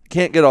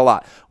 Can't get a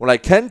lot. What I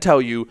can tell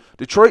you,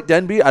 Detroit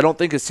Denby, I don't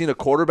think has seen a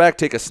quarterback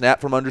take a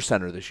snap from under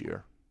center this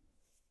year.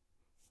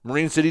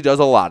 Marine City does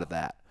a lot of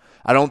that.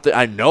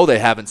 I know they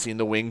haven't seen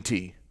the wing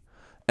tee.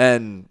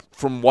 And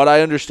from what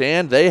I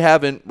understand, they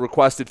haven't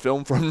requested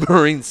film from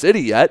Marine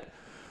City yet.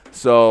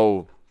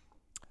 So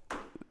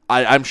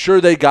I'm sure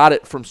they got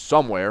it from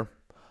somewhere,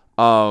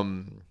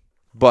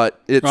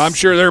 but it's. Well, I'm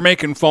sure they're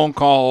making phone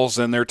calls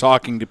and they're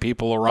talking to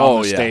people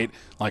around the state,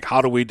 like,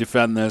 how do we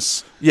defend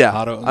this? Yeah,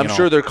 I'm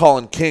sure they're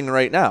calling King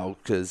right now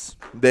because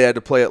they had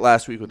to play it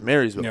last week with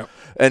Marysville. Yep.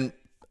 And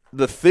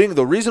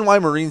the reason why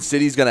Marine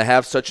City is going to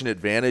have such an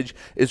advantage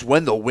is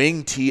when the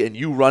wing tee and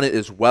you run it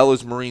as well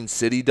as Marine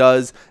City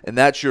does, and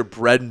that's your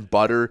bread and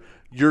butter,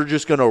 you're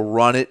just going to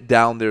run it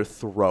down their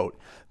throat.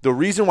 The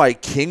reason why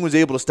King was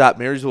able to stop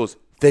Marysville is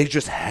they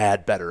just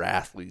had better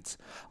athletes.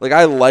 Like,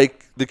 I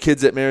like the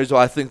kids at Marysville.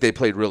 I think they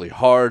played really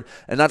hard.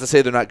 And not to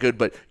say they're not good,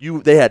 but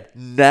they had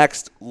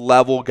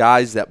next-level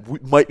guys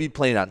that might be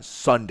playing on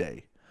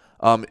Sunday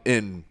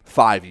in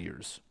 5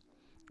 years.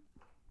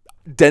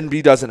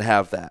 Denby doesn't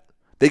have that.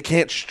 They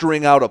can't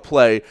string out a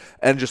play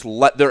and just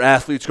let their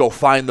athletes go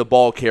find the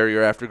ball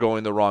carrier after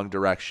going the wrong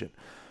direction.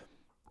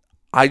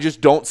 I just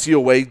don't see a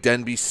way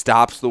Denby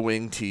stops the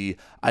wing tee.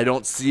 I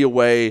don't see a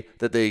way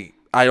that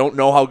I don't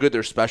know how good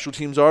their special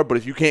teams are, but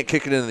if you can't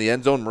kick it into the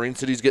end zone, Marine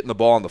City's getting the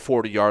ball on the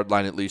 40-yard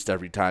line at least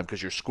every time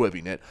because you're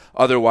squibbing it.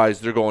 Otherwise,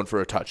 they're going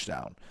for a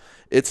touchdown.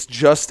 It's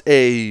just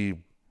a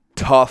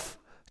tough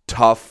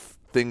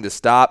thing to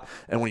stop,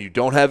 and when you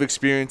don't have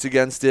experience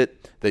against it,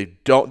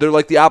 they're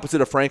like the opposite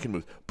of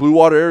Frankenmuth. Blue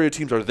Water area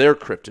teams are their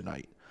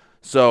kryptonite.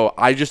 So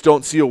I just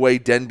don't see a way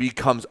Denby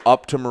comes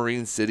up to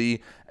Marine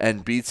City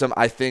and beats them.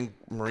 I think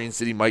Marine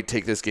City might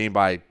take this game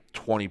by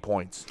 20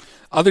 points.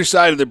 Other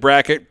side of the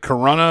bracket,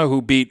 Corunna,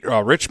 who beat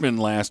Richmond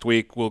last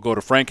week, will go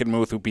to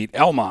Frankenmuth, who beat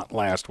Elmont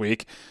last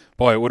week.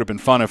 Boy, it would have been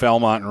fun if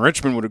Elmont and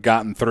Richmond would have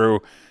gotten through,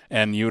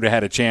 and you would have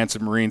had a chance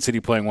of Marine City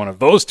playing one of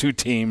those two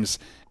teams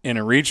in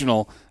a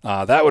regional.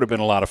 That would have been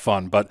a lot of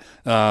fun. But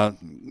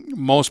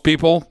most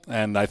people,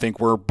 and I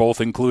think we're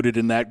both included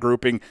in that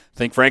grouping,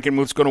 think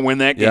Frankenmuth's going to win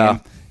that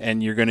game,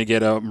 and you're going to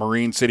get a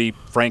Marine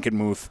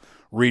City-Frankenmuth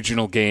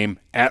regional game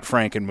at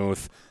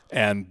Frankenmuth.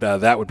 And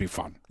that would be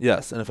fun.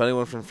 Yes, and if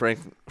anyone from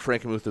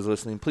Frankenmuth is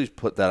listening, please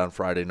put that on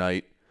Friday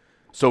night.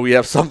 so we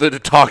have something to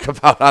talk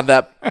about on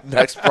that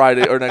next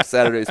Friday or next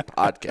Saturday's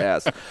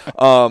podcast.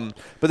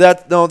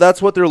 But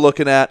that's what they're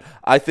looking at.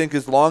 I think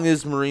as long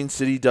as Marine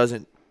City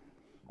doesn't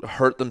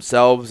hurt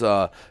themselves,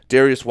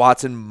 Darius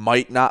Watson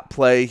might not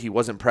play. He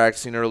wasn't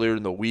practicing earlier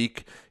in the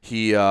week.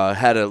 He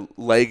had a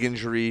leg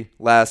injury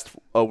last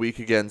week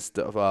against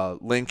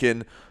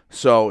Lincoln,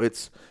 so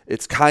it's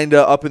kind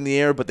of up in the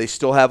air. But they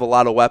still have a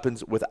lot of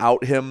weapons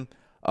without him.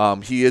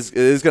 It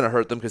is going to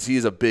hurt them because he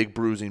is a big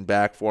bruising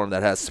back for him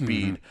that has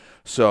speed.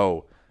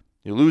 So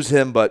you lose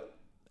him, but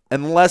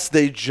unless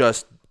they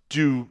just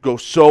do go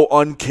so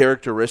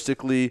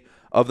uncharacteristically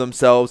of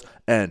themselves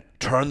and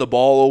turn the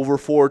ball over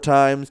 4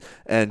 times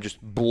and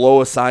just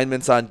blow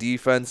assignments on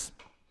defense,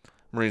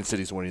 Marine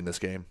City's winning this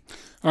game.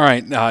 All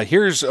right,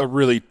 here's a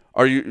really.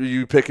 Are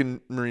you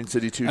picking Marine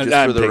City too? Just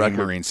I'm for the picking record,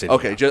 Marine City.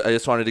 Okay, I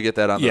just wanted to get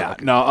that on. Yeah,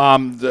 the record.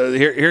 no.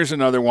 Here's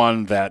another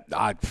one that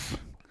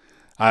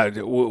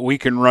we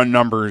can run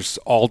numbers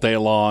all day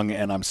long,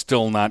 and I'm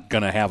still not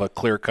going to have a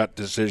clear-cut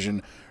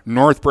decision.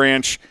 North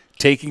Branch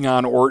taking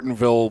on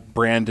Ortonville,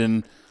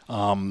 Brandon.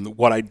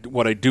 What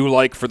I do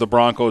like for the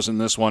Broncos in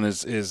this one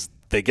is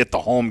they get the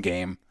home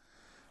game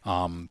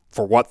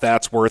for what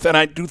that's worth, and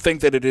I do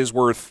think that it is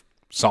worth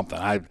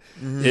something.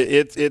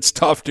 It's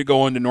tough to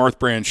go into North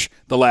Branch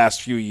the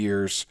last few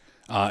years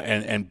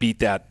and beat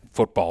that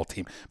football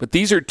team, but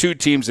these are 2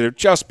 teams that have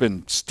just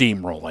been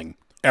steamrolling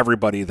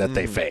everybody that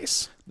they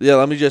face. Yeah,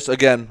 let me just,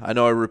 again, I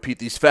know I repeat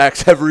these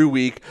facts every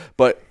week,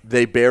 but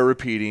they bear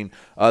repeating.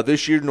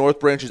 This year, North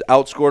Branch has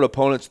outscored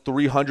opponents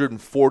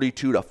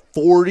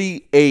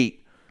 342-48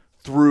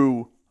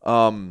 through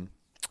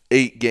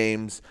 8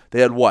 games.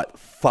 They had,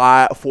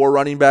 4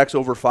 running backs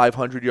over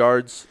 500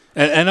 yards?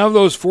 And of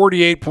those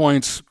 48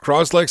 points,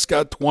 Croslex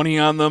got 20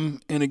 on them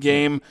in a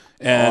game,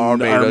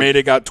 and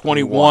Armada got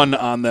 21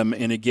 on them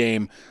in a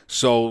game.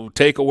 So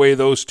take away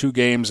those 2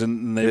 games,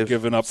 and they've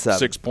given up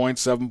 7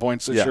 points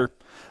this year.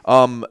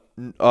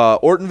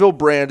 Ortonville,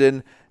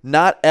 Brandon,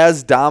 not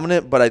as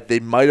dominant, but they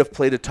might have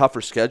played a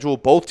tougher schedule.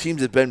 Both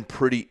teams have been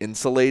pretty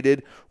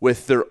insulated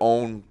with their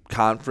own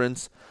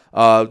conference.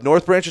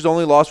 North Branch's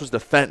only loss was to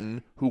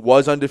Fenton, who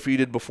was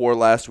undefeated before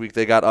last week.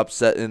 They got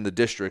upset in the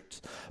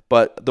district.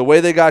 But the way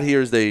they got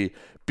here is they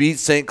beat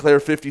St. Clair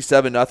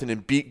 57-0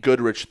 and beat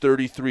Goodrich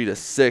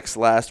 33-6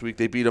 last week.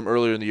 They beat them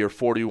earlier in the year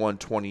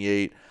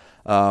 41-28.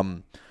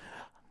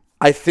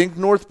 I think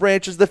North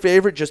Branch is the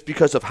favorite just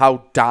because of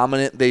how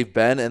dominant they've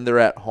been and they're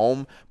at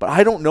home. But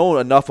I don't know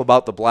enough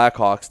about the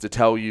Blackhawks to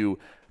tell you,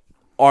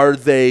 are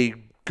they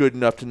good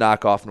enough to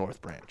knock off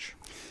North Branch?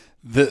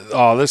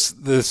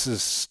 This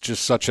is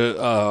just such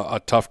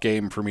a tough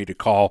game for me to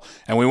call.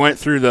 And we went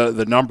through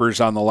the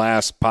numbers on the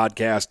last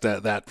podcast,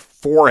 that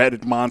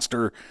 4-headed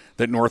monster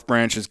that North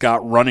Branch has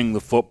got running the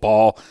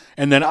football.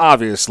 And then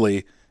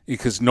obviously,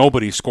 because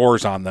nobody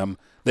scores on them,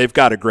 they've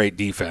got a great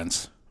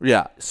defense.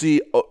 Yeah.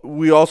 See,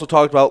 we also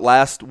talked about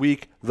last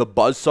week the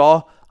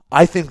buzzsaw.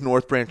 I think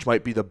North Branch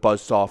might be the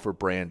buzzsaw for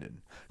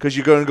Brandon because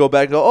you're going to go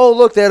back and go, oh,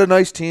 look, they had a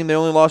nice team. They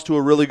only lost to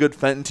a really good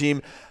Fenton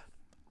team.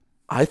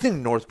 I think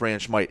North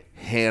Branch might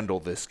handle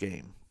this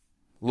game,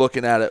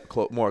 looking at it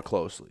more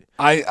closely.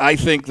 I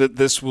think that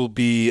this will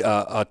be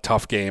a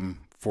tough game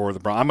for the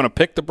Broncos. I'm going to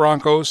pick the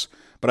Broncos,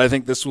 but I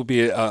think this will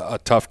be a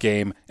tough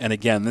game. And,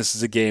 again, this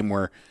is a game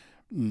where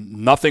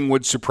nothing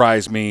would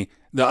surprise me.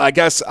 I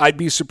guess I'd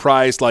be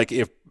surprised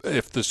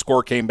if the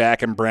score came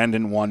back and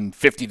Brandon won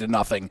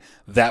 50-0,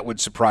 that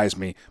would surprise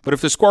me. But if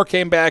the score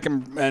came back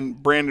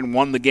and Brandon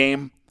won the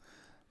game,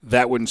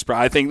 that wouldn't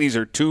surprise. I think these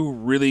are 2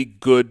 really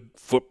good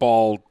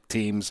football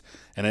teams,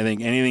 and I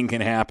think anything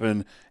can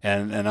happen.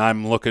 And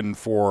I'm looking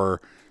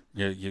for,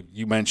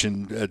 you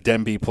mentioned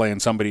Denby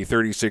playing somebody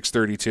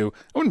 36-32. I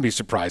wouldn't be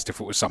surprised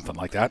if it was something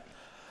like that.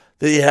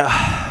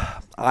 Yeah,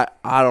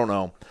 I don't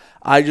know.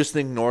 I just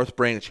think North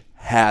Branch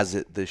has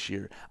it this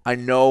year. I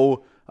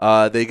know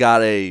they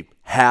got a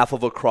half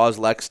of a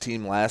Croslex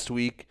team last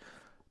week,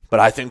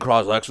 but I think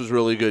Croslex was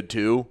really good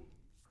too.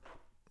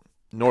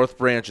 North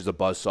Branch is a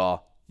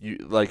buzzsaw,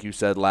 like you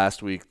said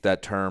last week,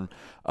 that term.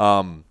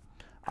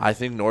 I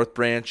think North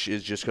Branch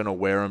is just going to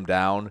wear them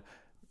down.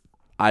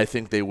 I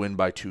think they win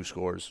by 2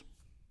 scores.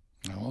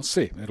 We'll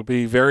see. It'll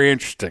be very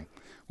interesting.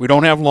 We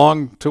don't have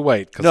long to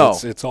wait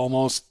because it's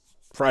almost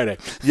Friday.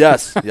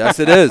 Yes,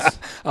 it is.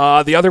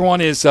 The other one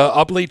is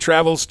Ubley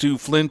travels to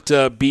Flint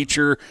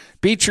Beecher.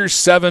 Beecher's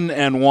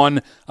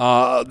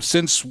 7-1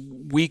 since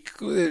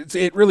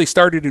it really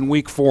started in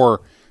week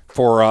 4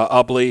 for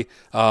Ubley.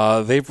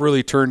 They've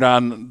really turned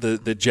on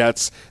the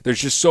Jets. There's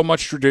just so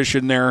much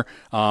tradition there.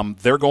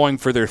 They're going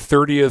for their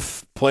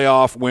 30th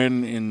playoff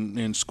win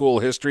in school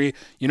history.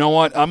 You know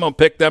what? I'm going to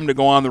pick them to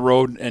go on the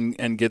road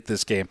and get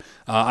this game.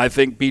 I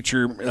think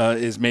Beecher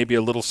is maybe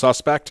a little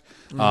suspect.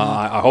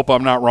 I hope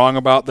I'm not wrong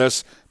about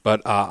this,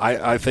 but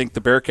I think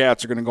the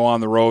Bearcats are going to go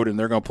on the road and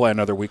they're going to play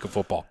another week of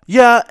football.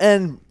 Yeah,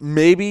 and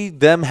maybe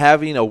them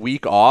having a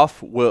week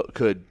off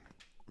could.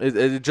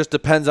 It just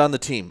depends on the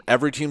team.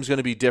 Every team's going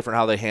to be different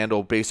how they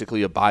handle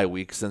basically a bye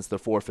week since the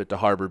forfeit to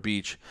Harbor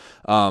Beach.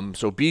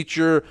 So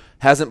Beecher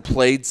hasn't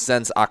played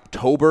since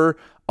October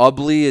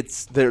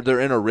Ubly, they're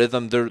in a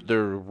rhythm.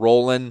 They're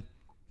rolling.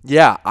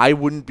 Yeah, I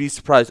wouldn't be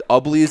surprised.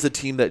 Ubly is a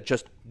team that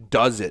just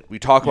does it. We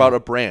talk about a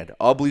brand.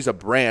 Ubly's a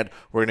brand.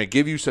 We're going to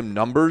give you some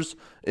numbers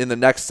in the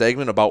next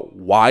segment about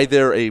why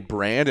they're a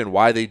brand and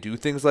why they do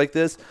things like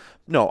this.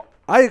 No,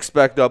 I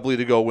expect Ubly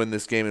to go win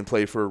this game and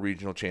play for a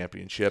regional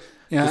championship.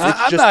 Yeah,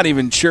 I'm not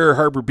even sure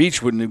Harbor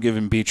Beach wouldn't have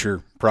given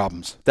Beecher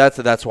problems.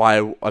 That's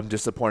why I'm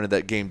disappointed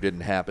that game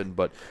didn't happen.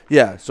 But,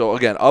 yeah, so,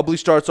 again, Ubly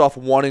starts off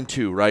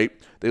 1-2, right?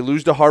 They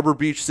lose to Harbor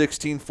Beach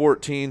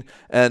 16-14,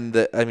 and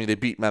they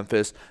beat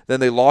Memphis.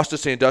 Then they lost to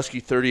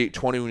Sandusky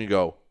 38-20 when you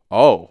go,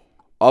 oh,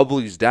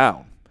 Ubly's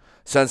down.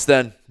 Since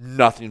then,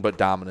 nothing but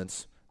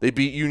dominance. They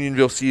beat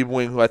Unionville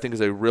Seawing, who I think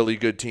is a really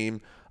good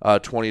team,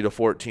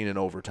 20-14 in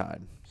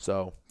overtime.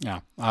 So yeah,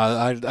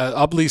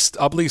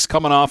 Ubly's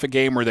coming off a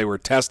game where they were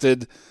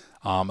tested.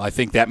 I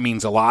think that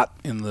means a lot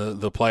in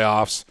the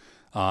playoffs.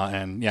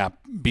 And yeah,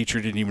 Beecher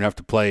didn't even have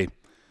to play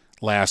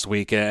last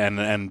week,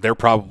 and they're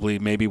probably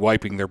maybe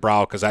wiping their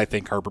brow because I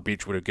think Harbor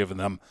Beach would have given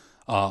them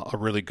a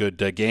really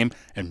good game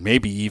and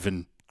maybe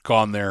even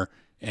gone there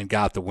and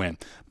got the win.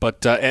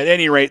 But at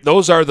any rate,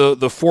 those are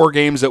the 4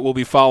 games that we'll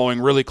be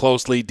following really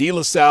closely. De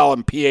La Salle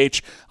and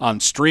PH on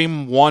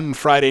Stream 1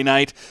 Friday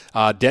night.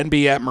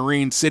 Denby at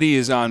Marine City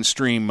is on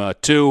Stream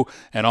 2.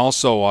 And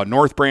also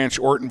North Branch,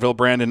 Ortonville,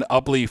 Brandon,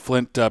 Ubly,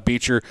 Flint,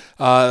 Beecher.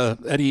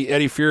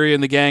 Eddie Fury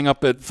and the gang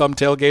up at Thumb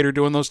Tailgater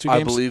doing those 2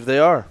 games? I believe they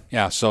are.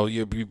 Yeah, so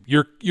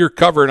you're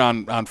covered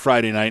on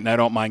Friday night, and I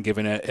don't mind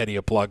giving Eddie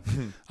a plug.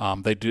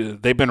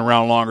 They've been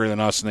around longer than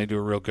us, and they do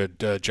a real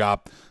good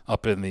job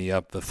up in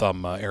the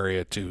Thumb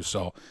area too.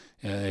 So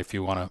if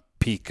you want to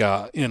peek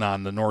in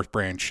on the North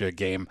Branch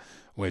game,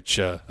 which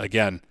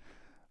again,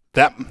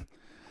 that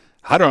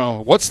I don't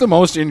know, what's the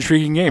most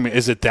intriguing game?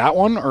 Is it that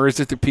one or is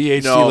it the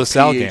PH De La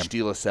Salle game? PH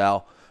De La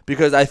Salle,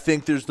 because I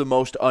think there's the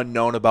most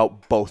unknown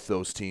about both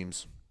those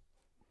teams,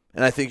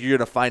 and I think you're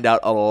going to find out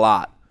a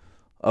lot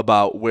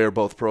about where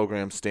both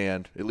programs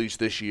stand, at least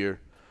this year,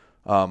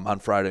 on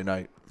Friday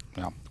night.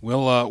 Yeah,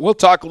 we'll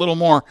talk a little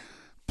more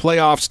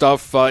playoff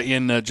stuff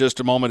in just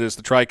a moment as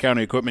the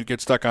Tri-County Equipment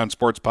Get Stuck on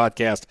Sports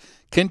podcast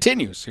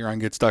continues here on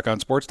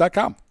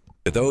GetStuckOnSports.com.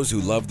 To those who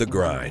love the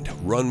grind,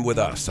 run with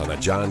us on a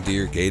John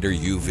Deere Gator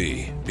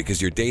UV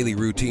because your daily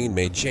routine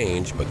may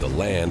change, but the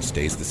land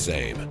stays the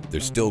same.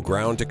 There's still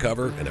ground to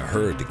cover and a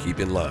herd to keep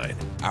in line.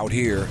 Out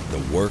here,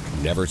 the work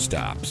never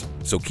stops.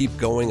 So keep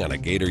going on a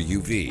Gator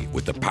UV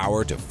with the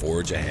power to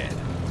forge ahead.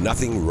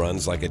 Nothing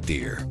runs like a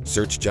Deere.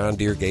 Search John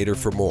Deere Gator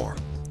for more.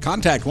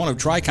 Contact one of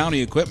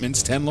Tri-County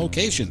Equipment's 10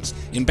 locations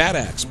in Bad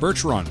Axe,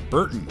 Birch Run,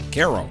 Burton,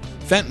 Caro,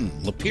 Fenton,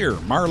 Lapeer,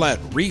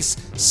 Marlette, Reese,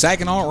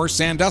 Saginaw, or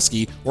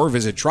Sandusky, or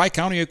visit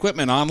Tri-County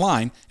Equipment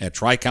online at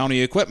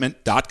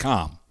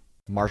tricountyequipment.com.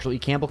 Marshall E.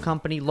 Campbell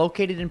Company,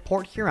 located in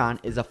Port Huron,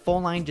 is a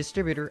full-line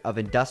distributor of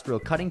industrial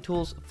cutting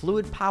tools,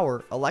 fluid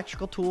power,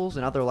 electrical tools,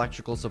 and other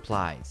electrical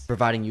supplies,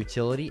 providing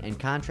utility and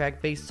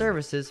contract-based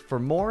services for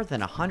more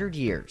than 100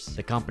 years.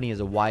 The company has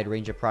a wide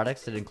range of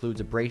products that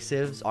includes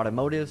abrasives,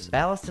 automotives,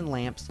 ballast and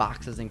lamps,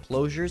 boxes and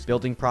closures,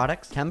 building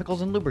products,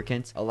 chemicals and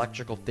lubricants,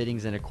 electrical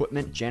fittings and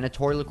equipment,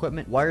 janitorial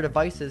equipment, wire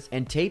devices,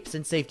 and tapes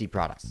and safety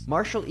products.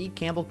 Marshall E.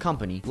 Campbell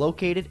Company,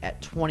 located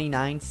at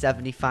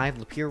 2975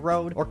 Lapeer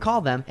Road, or call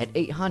them at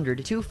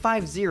 800-250-7520.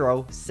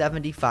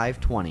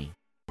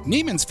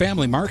 Neiman's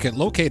Family Market,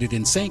 located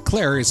in St.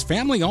 Clair, is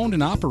family-owned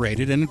and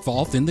operated and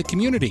involved in the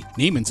community.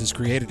 Neiman's has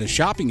created a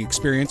shopping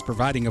experience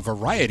providing a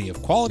variety of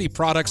quality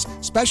products,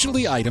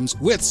 specialty items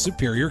with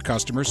superior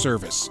customer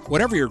service.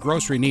 Whatever your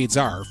grocery needs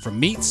are, from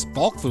meats,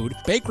 bulk food,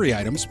 bakery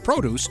items,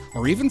 produce,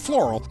 or even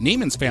floral,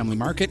 Neiman's Family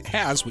Market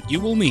has what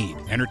you will need.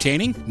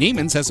 Entertaining?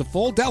 Neiman's has a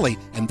full deli,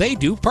 and they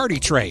do party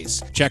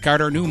trays. Check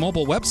out our new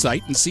mobile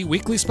website and see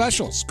weekly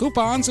specials,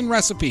 coupons, and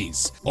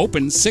recipes.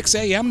 Open 6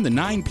 a.m. to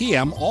 9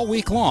 p.m. all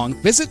week long.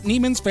 Visit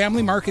Neiman's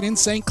Family Market in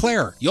St.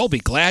 Clair. You'll be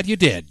glad you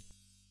did.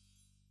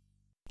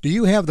 Do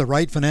you have the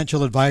right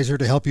financial advisor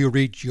to help you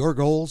reach your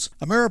goals?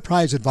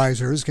 Ameriprise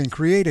Advisors can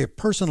create a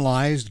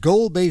personalized,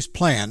 goal-based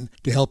plan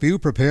to help you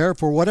prepare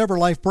for whatever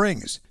life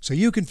brings, so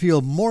you can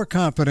feel more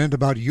confident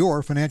about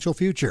your financial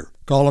future.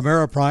 Call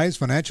Ameriprise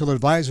Financial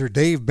Advisor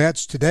Dave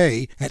Betts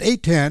today at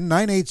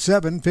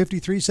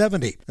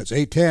 810-987-5370. That's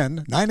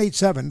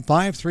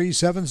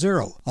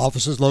 810-987-5370.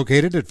 Office is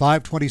located at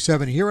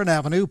 527 Huron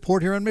Avenue,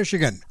 Port Huron,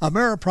 Michigan.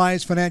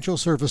 Ameriprise Financial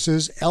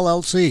Services,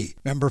 LLC.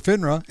 Member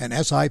FINRA and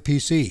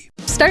SIPC.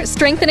 Start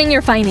strengthening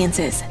your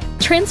finances.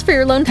 Transfer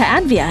your loan to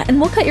Advia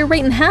and we'll cut your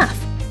rate in half.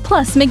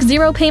 Plus, make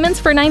 0 payments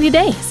for 90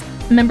 days.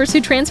 Members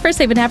who transfer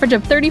save an average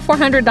of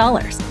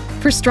 $3,400.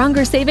 For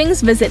stronger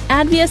savings, visit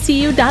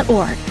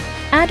adviacu.org.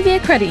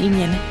 Advia Credit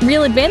Union.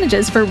 Real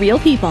advantages for real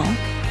people.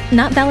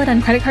 Not valid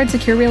on credit card,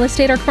 secure real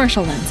estate, or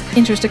commercial loans.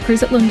 Interest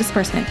accrues at loan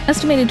disbursement.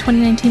 Estimated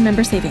 2019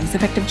 member savings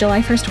effective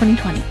July 1st,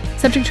 2020.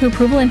 Subject to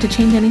approval and to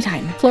change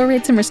anytime. Floor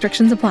rates and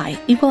restrictions apply.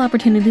 Equal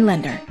opportunity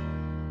lender.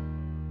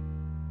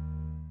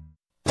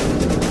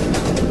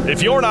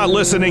 If you're not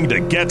listening to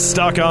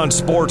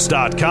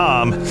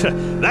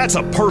GetStuckOnSports.com, that's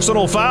a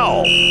personal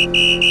foul.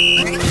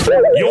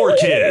 Your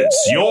kids,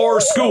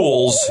 your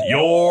schools,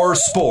 your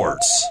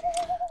sports.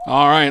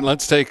 All right,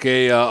 let's take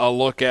a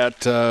look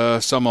at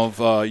some of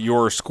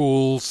your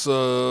school's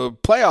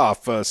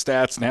playoff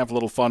stats and have a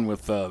little fun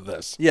with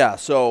this. Yeah,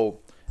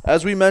 so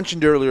as we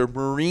mentioned earlier,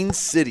 Marine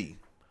City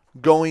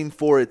going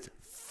for its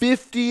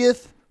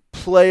 50th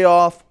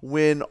playoff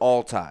win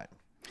all time.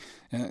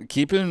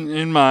 Keep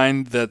in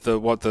mind that the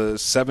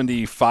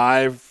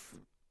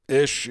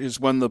 75-ish is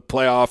when the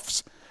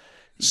playoffs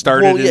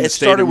started in the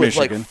state of Michigan. It started with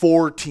like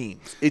 4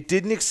 teams. It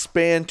didn't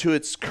expand to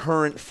its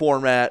current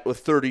format with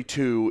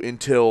 32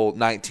 until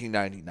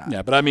 1999.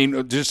 Yeah, but I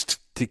mean, just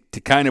to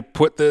kind of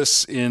put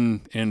this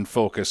in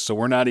focus, so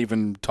we're not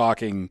even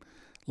talking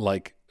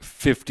like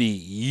 50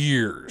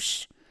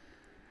 years,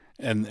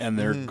 and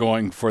they're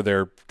going for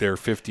their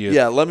 50th.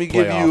 Yeah, let me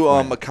give you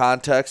win. a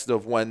context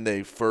of when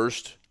they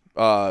first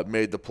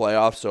made the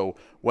playoffs. So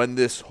when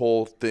this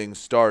whole thing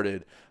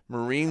started,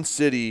 Marine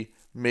City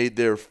made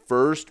their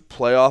first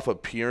playoff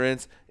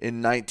appearance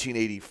in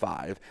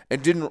 1985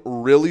 and didn't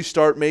really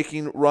start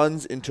making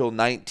runs until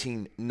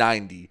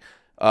 1990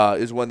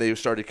 is when they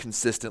started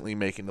consistently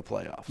making the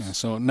playoffs. Yeah,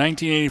 so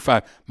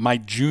 1985, my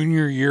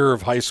junior year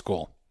of high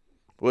school.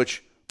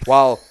 Which,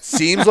 while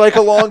seems like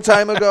a long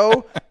time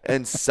ago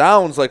and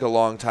sounds like a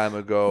long time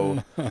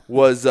ago,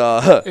 was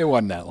it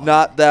wasn't that long.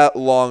 Not that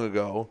long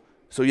ago.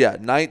 So, yeah,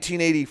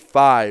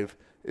 1985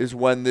 is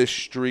when this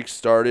streak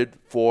started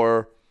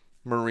for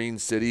Marine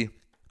City.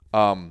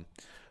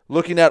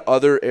 Looking at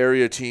other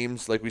area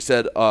teams, like we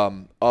said,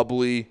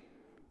 Ubly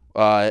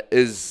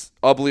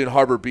and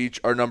Harbor Beach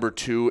are number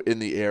 2 in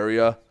the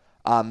area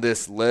on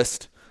this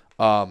list.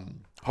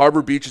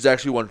 Harbor Beach has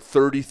actually won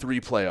 33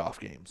 playoff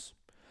games.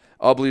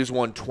 Ubly has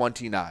won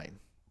 29.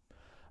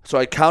 So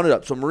I counted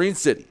up. So Marine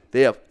City,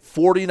 they have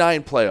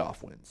 49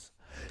 playoff wins.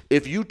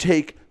 If you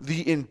take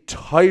the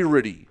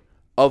entirety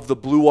of the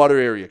Blue Water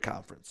Area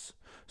Conference,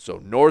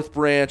 so North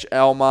Branch,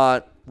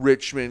 Almont,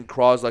 Richmond,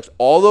 Croslex,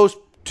 all those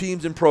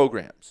teams and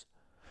programs,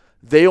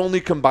 they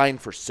only combine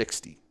for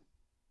 60.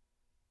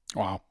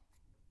 Wow.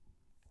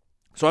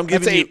 So I'm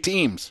giving That's 8 you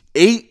teams.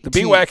 8 The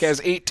teams. BWAC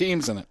has 8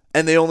 teams in it.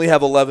 And they only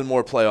have 11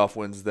 more playoff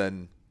wins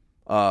than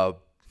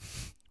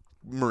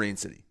Marine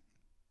City.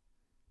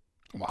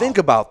 Wow. Think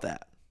about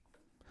that.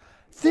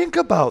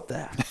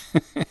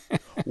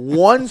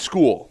 One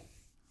school,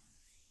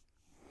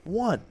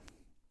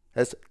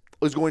 is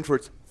going for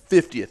its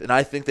 50th, and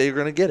I think they're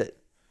going to get it.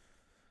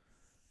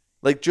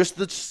 Like, just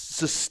the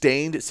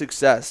sustained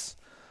success.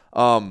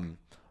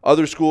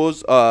 Other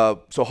schools,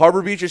 so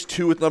Harbor Beach is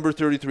 2 with number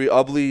 33.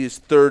 Ubly is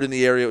 3rd in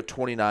the area with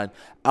 29.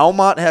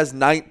 Almont has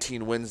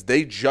 19 wins.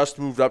 They just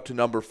moved up to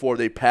number 4.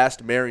 They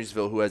passed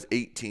Marysville, who has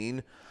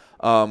 18.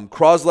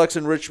 Croslex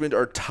and Richmond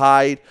are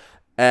tied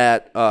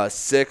at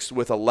 6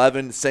 with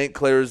 11. St.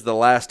 Clair is the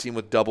last team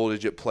with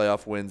double-digit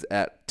playoff wins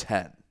at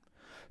 10.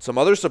 Some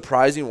other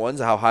surprising ones,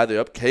 how high they're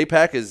up.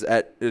 K-Pac is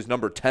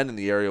number 10 in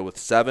the area with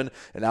 7,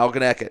 and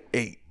Algonac at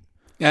 8.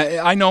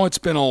 Yeah, I know it's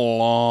been a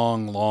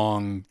long,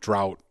 long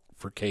drought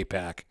for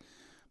K-Pac,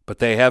 but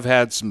they have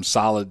had some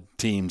solid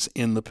teams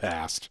in the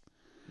past.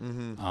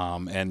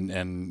 Mm-hmm.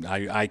 And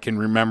I can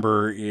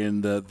remember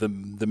in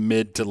the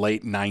mid to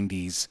late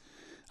 90s,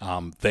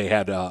 they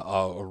had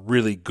a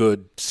really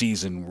good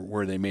season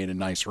where they made a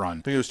nice run.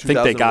 I think it was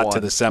 2001. I think they got to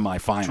the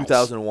semifinals.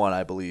 2001,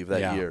 I believe,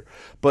 that year.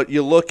 But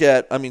you look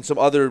at, some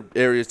other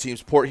areas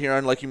teams. Port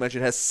Huron, like you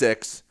mentioned, has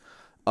 6.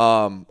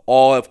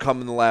 All have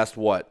come in the last,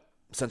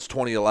 since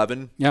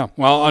 2011? Yeah,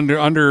 well, under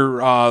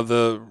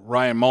the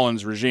Ryan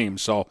Mullins regime.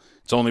 So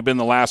it's only been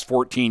the last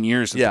 14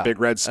 years that the Big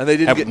Reds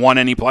haven't won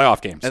any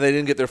playoff games. And they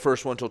didn't get their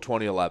first one until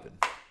 2011.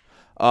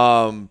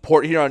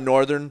 Port Huron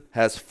Northern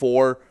has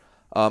 4.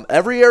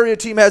 Every area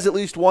team has at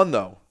least 1,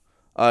 though.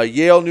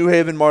 Yale, New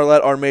Haven,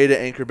 Marlette,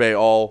 Armada, Anchor Bay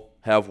all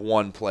have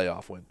 1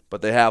 playoff win,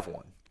 but they have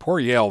 1. Poor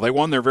Yale. They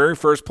won their very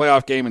first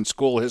playoff game in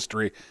school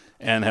history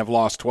and have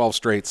lost 12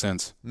 straight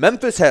since.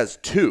 Memphis has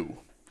 2.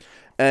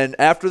 And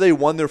after they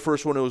won their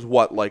first one, it was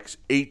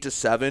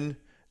 8-7.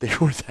 They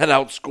were then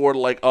outscored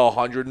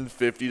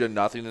 150 to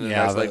nothing in the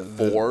next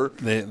 4.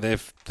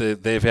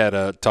 They've had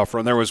a tough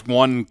run. There was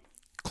one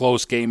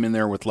close game in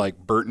there with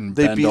Burton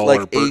Bendel. They beat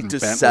or Burton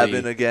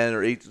 8-7 again,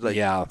 or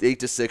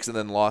 8-6, and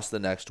then lost the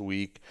next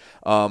week.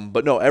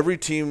 But no, every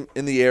team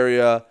in the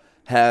area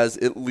has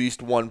at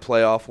least 1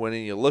 playoff win,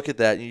 and you look at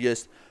that and you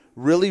just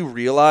really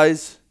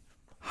realize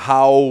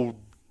how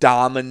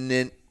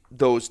dominant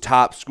those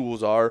top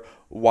schools are.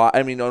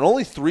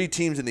 Only 3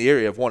 teams in the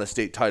area have won a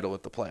state title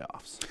at the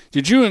playoffs.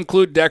 Did you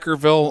include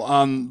Deckerville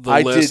on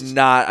the list? I did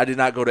not. I did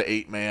not go to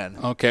 8-man.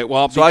 Okay,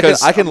 well, so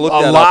because I can look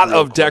that a lot up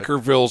of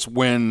Deckerville's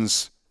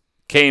wins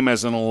came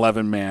as an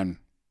 11-man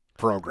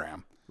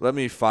program. Let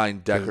me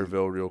find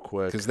Deckerville real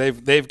quick, because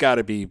they've got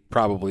to be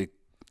probably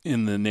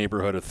in the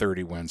neighborhood of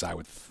 30 wins.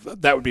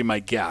 That would be my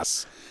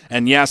guess.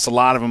 And yes, a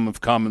lot of them have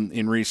come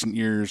in recent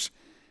years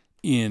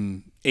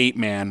in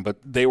 8-man, but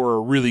they were a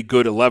really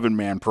good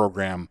 11-man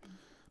program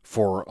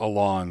for a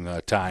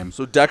long time.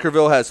 So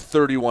Deckerville has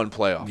 31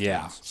 playoff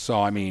Yeah. wins. So,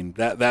 I mean,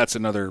 that's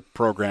another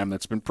program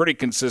that's been pretty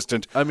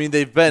consistent. I mean,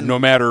 they've been no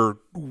matter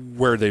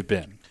where they've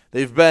been.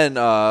 They've been,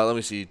 let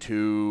me see,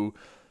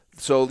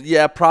 so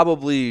yeah,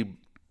 probably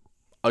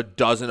a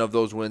dozen of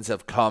those wins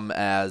have come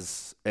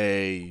as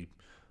a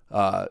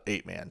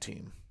 8-man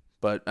team.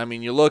 But I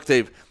mean, you look,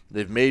 they've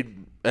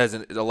made as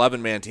an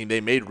 11-man team,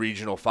 they made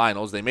regional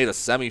finals. They made a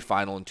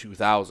semifinal in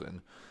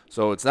 2000.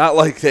 So it's not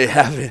like they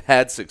haven't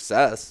had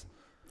success.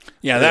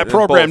 Yeah, that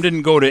program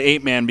didn't go to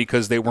 8-man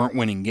because they weren't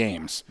winning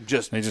games.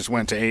 They just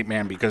went to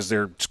 8-man because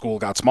their school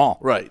got small.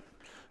 Right.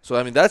 So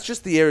I mean, that's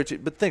just the area.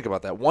 But think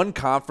about that. One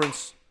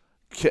conference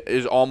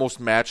is almost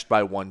matched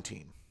by one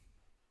team.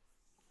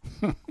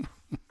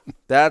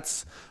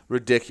 That's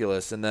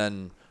ridiculous. And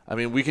then, I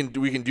mean, we can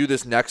do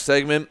this next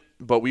segment,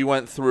 but we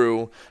went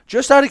through,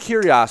 just out of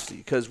curiosity,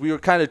 because we were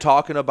kind of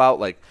talking about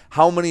like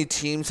how many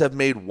teams have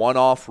made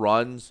one-off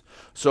runs.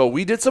 So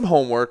we did some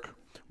homework.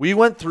 We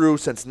went through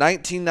since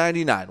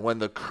 1999, when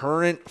the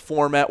current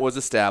format was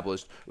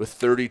established, with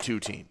 32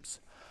 teams.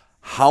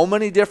 How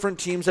many different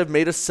teams have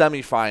made a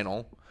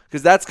semifinal?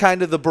 Because that's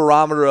kind of the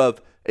barometer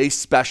of a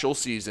special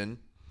season.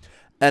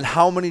 And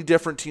how many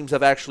different teams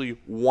have actually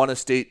won a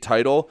state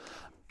title?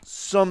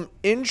 Some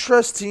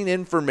interesting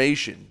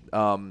information,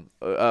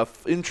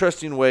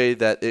 interesting way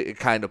that it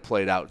kind of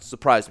played out. It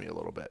surprised me a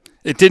little bit.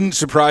 It didn't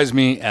surprise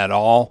me at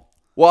all.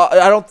 Well,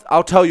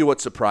 I'll tell you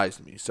what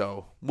surprised me.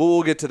 So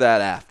we'll get to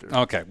that after.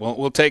 Okay, well,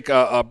 we'll take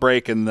a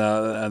break and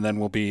then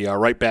we'll be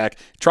right back.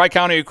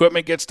 Tri-County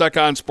Equipment Get Stuck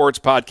on Sports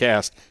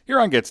podcast here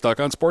on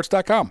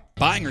GetStuckOnSports.com.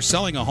 Buying or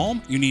selling a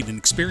home? You need an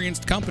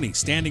experienced company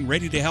standing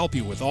ready to help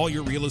you with all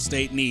your real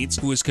estate needs,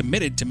 who is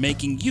committed to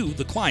making you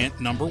the client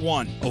number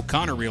one.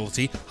 O'Connor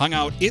Realty hung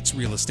out its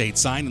real estate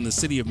sign in the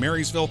city of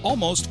Marysville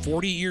almost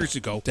 40 years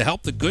ago to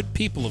help the good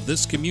people of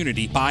this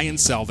community buy and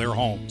sell their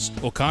homes.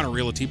 O'Connor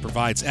Realty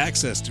provides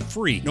access to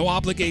free,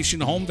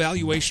 no-obligation home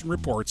valuation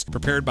reports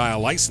prepared by a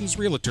licensed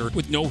realtor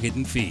with no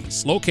hidden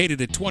fees.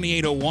 Located at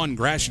 2801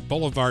 Gratiot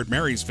Boulevard,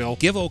 Marysville,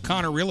 give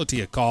O'Connor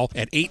Realty a call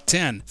at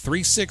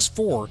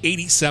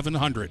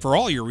 810-364-8700 for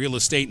all your real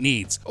estate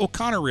needs.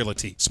 O'Connor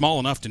Realty, small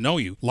enough to know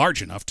you,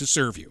 large enough to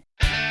serve you.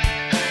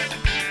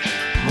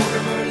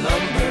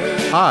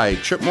 Hi,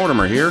 Chip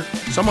Mortimer here.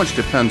 So much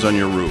depends on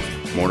your roof.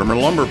 Mortimer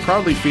Lumber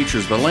proudly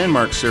features the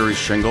Landmark Series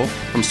shingle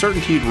from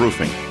CertainTeed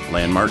Roofing.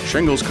 Landmark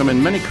shingles come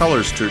in many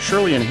colors to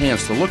surely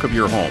enhance the look of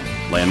your home.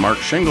 Landmark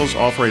shingles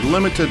offer a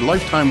limited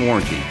lifetime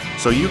warranty,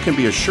 so you can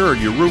be assured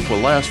your roof will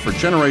last for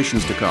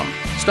generations to come.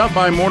 Stop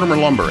by Mortimer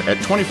Lumber at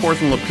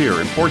 24th and Lapeer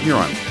in Port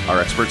Huron.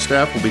 Our expert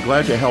staff will be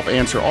glad to help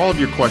answer all of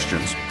your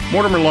questions.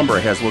 Mortimer Lumber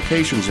has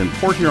locations in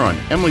Port Huron,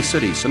 Emily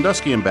City,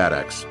 Sandusky, and Bad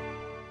Axe.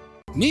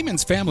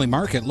 Neiman's Family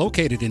Market,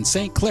 located in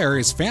St. Clair,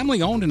 is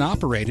family-owned and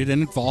operated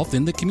and involved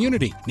in the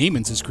community.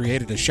 Neiman's has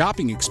created a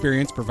shopping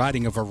experience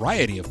providing a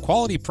variety of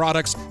quality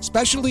products,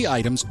 specialty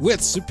items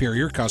with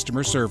superior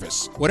customer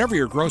service. Whatever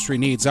your grocery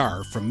needs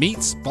are, from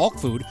meats, bulk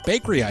food,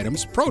 bakery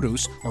items,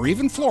 produce, or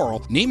even floral,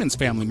 Neiman's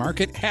Family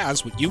Market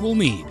has what you will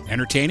need.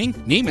 Entertaining?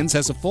 Neiman's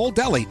has a full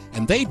deli,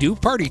 and they do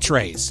party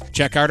trays.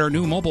 Check out our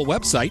new mobile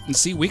website and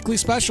see weekly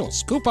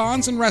specials,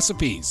 coupons, and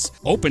recipes.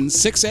 Open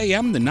 6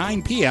 a.m. to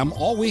 9 p.m.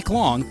 all week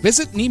long.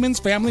 Visit Neiman's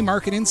Family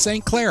Market in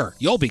St. Clair.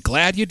 You'll be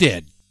glad you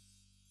did.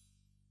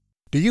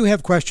 Do you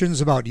have questions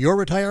about your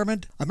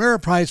retirement?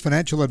 Ameriprise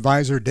financial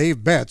advisor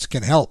Dave Betts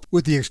can help.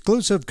 With the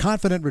exclusive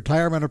Confident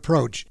Retirement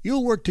Approach,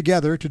 you'll work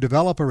together to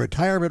develop a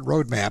retirement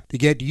roadmap to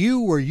get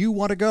you where you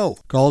want to go.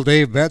 Call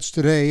Dave Betts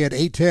today at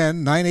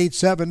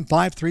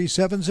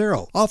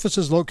 810-987-5370. Office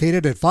is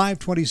located at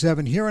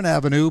 527 Huron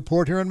Avenue,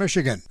 Port Huron,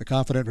 Michigan. The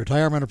Confident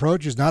Retirement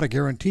Approach is not a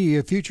guarantee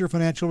of future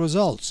financial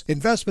results.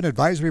 Investment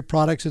advisory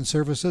products and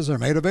services are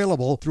made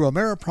available through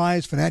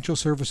Ameriprise Financial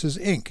Services,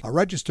 Inc., a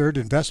registered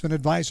investment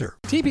advisor.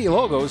 TP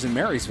Logos in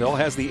Marysville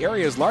has the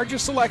area's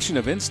largest selection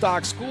of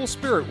in-stock school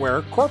spirit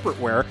wear, corporate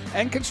wear,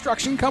 and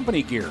construction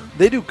company gear.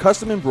 They do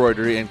custom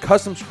embroidery and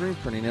custom screen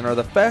printing and are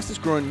the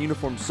fastest growing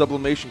uniform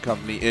sublimation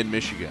company in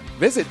Michigan.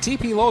 Visit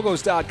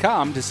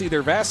tplogos.com to see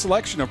their vast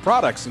selection of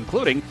products,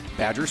 including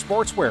Badger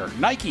Sportswear,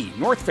 Nike,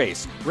 North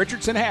Face,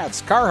 Richardson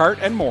hats, Carhartt,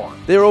 and more.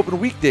 They are open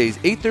weekdays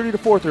 8:30 to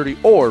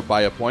 4:30 or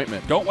by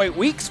appointment. Don't wait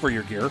weeks for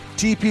your gear.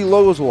 TP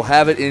Logos will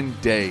have it in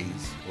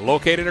days.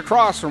 Located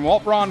across from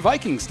Walt Braun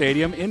Viking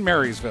Stadium in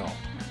Marysville.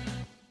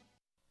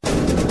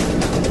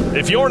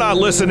 If you're not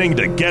listening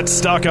to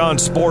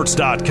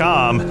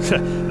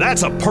GetStuckOnSports.com,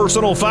 that's a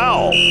personal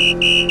foul.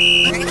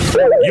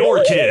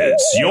 Your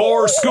kids,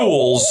 your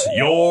schools,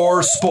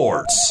 your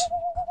sports.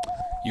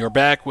 You're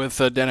back with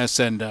Dennis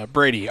and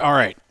Brady. All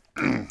right.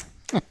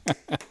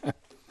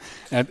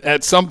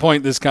 At some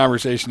point, this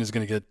conversation is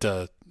going to get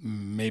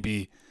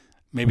maybe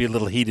a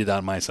little heated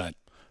on my side.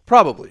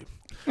 Probably.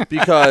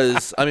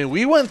 Because, I mean,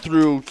 we went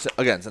through,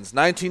 again, since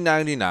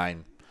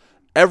 1999,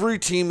 every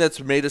team that's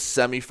made a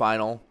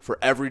semifinal for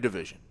every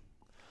division.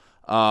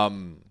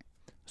 So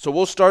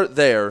we'll start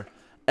there.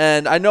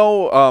 And I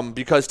know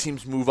because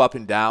teams move up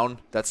and down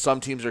that some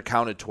teams are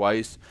counted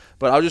twice,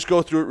 but I'll just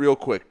go through it real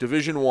quick.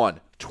 Division I,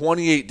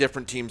 28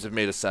 different teams have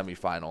made a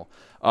semifinal.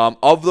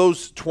 Of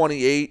those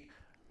 28,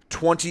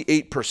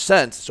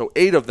 28%, so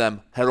 8 of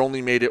them had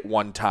only made it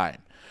one time.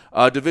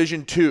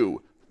 Division II,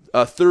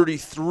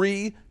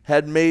 33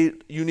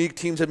 unique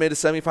teams had made a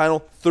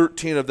semifinal.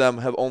 13 of them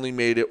have only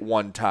made it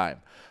one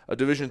time.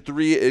 Division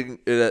III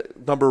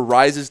number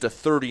rises to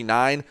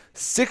 39.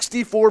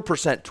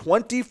 64%,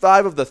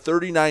 25 of the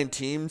 39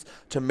 teams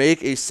to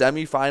make a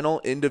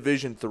semifinal in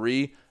Division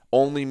III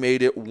only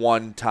made it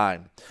one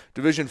time.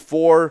 Division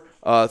IV,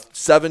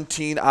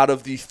 17 out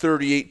of the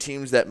 38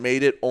 teams that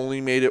made it only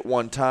made it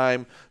one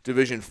time.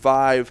 Division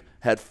V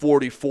had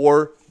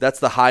 44. That's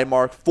the high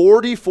mark.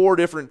 44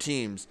 different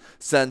teams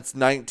since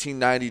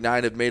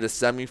 1999 have made a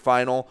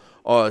semifinal.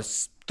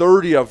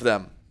 30 of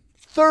them,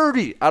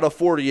 30 out of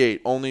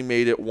 48 only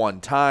made it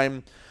one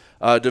time.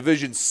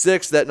 Division VI,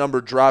 that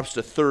number drops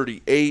to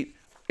 38.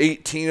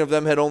 18 of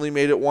them had only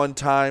made it one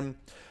time.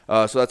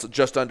 So that's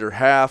just under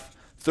half.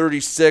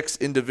 36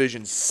 in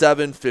Division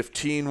 7,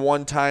 15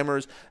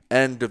 one-timers,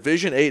 and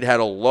Division 8 had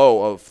a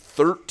low of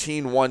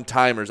 13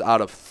 one-timers out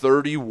of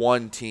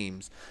 31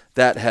 teams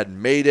that had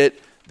made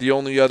it. The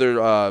only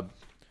other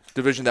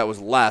division that was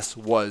less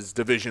was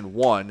Division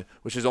 1,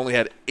 which has only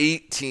had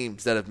 8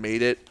 teams that have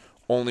made it,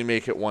 only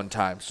make it one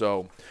time.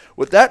 So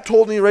what that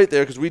told me right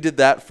there, because we did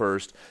that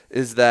first,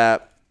 is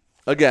that,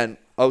 again,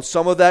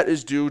 some of that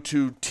is due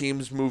to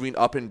teams moving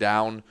up and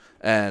down.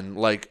 And,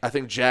 I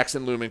think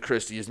Jackson Lumen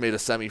Christi has made a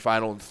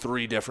semifinal in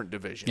 3 different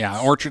divisions. Yeah,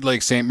 Orchard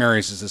Lake St.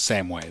 Mary's is the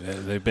same way.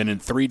 They've been in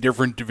 3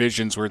 different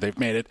divisions where they've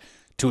made it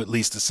to at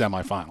least a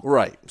semifinal.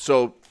 Right.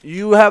 So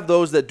you have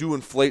those that do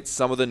inflate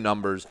some of the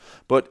numbers,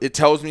 but it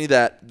tells me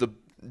that the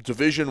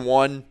Division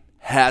I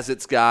has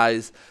its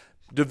guys.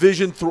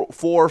 Division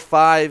 4,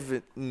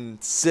 5,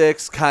 and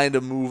 6 kind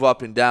of move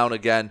up and down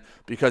again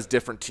because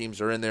different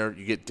teams are in there.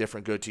 You get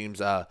different good teams.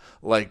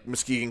 Like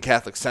Muskegon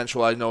Catholic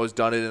Central, I know, has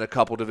done it in a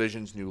couple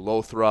divisions. New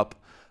Lothrop,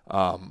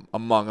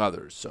 among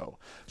others.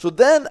 So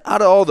then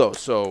out of all those,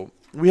 so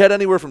we had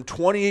anywhere from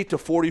 28 to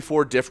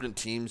 44 different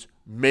teams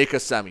make a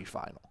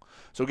semifinal.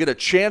 So get a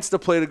chance to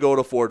play to go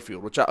to Ford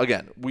Field, which,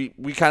 again, we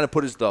kind of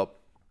put as the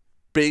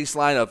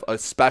baseline of a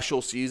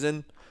special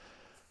season.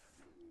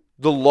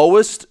 The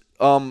lowest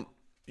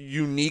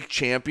unique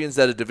champions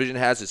that a division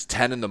has is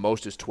 10 and the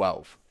most is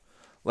 12.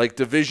 Like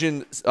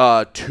Division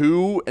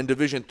 2 and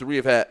Division 3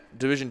 have had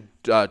Division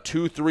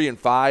 2, 3, and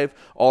 5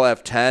 all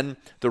have 10.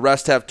 The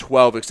rest have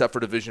 12 except for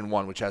Division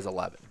 1, which has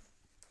 11.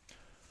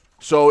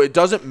 So it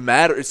doesn't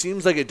matter. It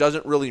seems like it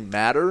doesn't really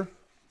matter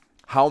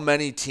how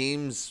many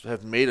teams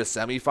have made a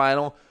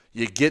semifinal.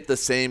 You get the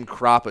same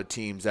crop of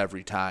teams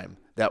every time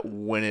that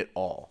win it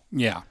all.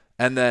 Yeah.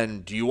 And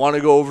then do you want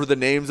to go over the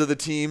names of the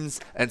teams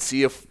and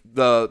see if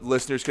the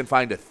listeners can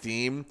find a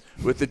theme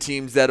with the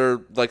teams that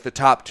are like the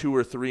top 2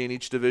 or 3 in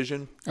each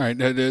division? All right.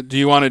 Do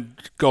you want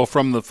to go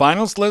from the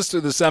finals list or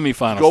the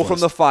semifinals list? Go from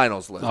the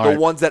finals list. All the right.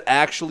 ones that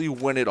actually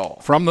win it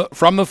all. From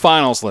the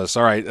finals list.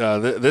 All right.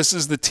 This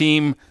is the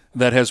team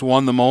that has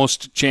won the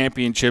most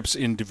championships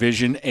in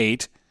Division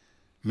 8,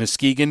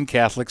 Muskegon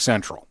Catholic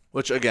Central.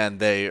 Which, again,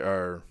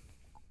 they're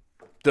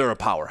a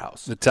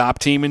powerhouse. The top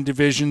team in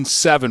Division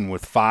 7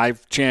 with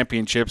 5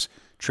 championships,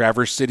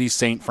 Traverse City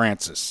St.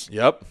 Francis.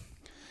 Yep.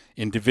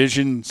 In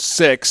Division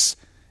 6,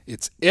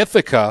 it's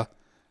Ithaca,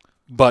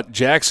 but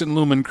Jackson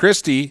Lumen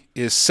Christi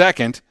is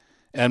second,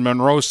 and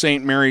Monroe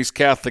St. Mary's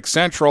Catholic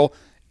Central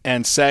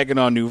and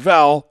Saginaw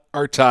Nouvelle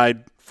are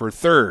tied for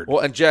third. Well,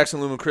 and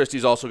Jackson Lumen Christi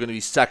is also going to be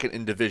second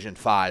in Division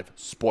 5.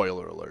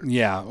 Spoiler alert.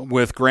 Yeah,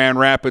 with Grand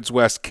Rapids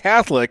West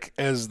Catholic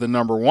as the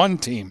number 1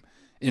 team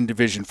in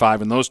Division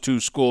 5, and those 2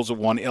 schools have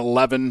won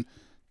 11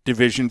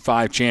 Division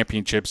 5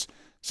 championships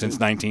since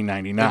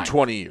 1999. In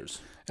 20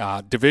 years.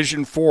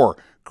 Division 4,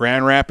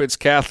 Grand Rapids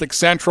Catholic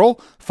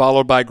Central,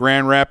 followed by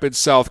Grand Rapids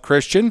South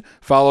Christian,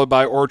 followed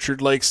by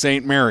Orchard Lake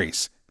St.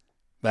 Mary's.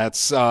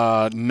 That's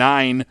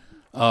 9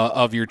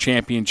 of your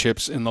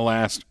championships in the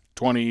last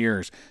 20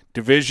 years.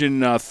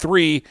 Division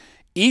 3,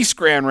 East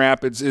Grand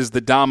Rapids is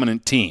the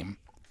dominant team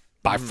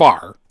by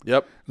far.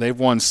 Yep. They've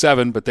won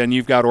 7, but then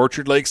you've got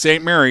Orchard Lake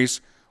St.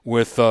 Mary's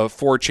with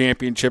 4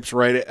 championships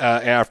right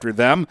after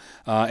them.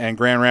 And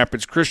Grand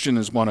Rapids Christian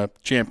has won a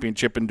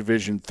championship in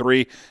Division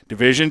 3.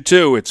 Division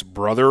 2, it's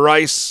Brother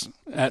Rice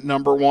at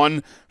number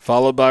 1,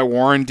 followed by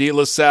Warren De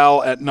La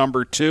Salle at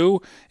number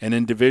 2. And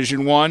in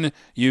Division 1,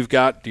 you've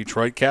got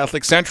Detroit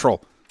Catholic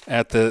Central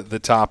at the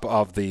top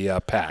of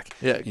the pack.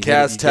 Yeah,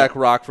 Cass Tech,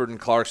 Rockford, and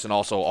Clarkson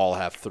also all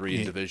have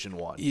 3 in Division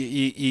 1.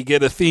 You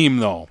get a theme,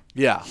 though,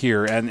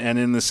 here. And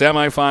in the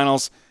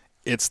semifinals,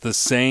 it's the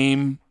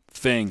same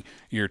thing.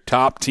 Your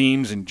top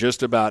teams in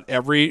just about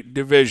every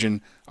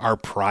division are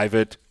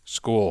private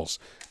schools.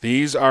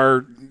 These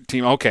are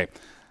team. Okay,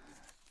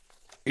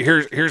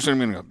 here's what I'm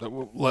going to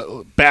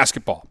go.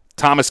 Basketball.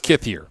 Thomas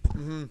Kithier,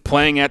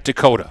 playing at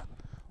Dakota,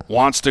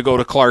 wants to go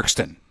to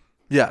Clarkston.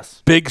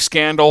 Yes. Big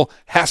scandal,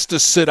 has to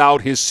sit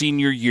out his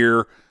senior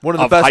year. One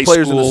of the best high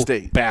players in the school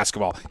state.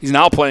 Basketball. He's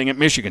now playing at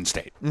Michigan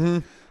State.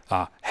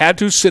 had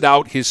to sit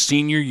out his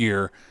senior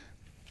year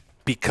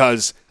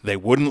because they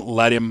wouldn't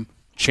let him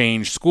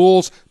change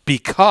schools,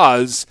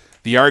 because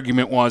the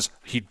argument was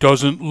he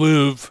doesn't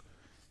live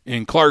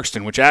in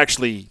Clarkston, which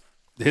actually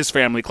his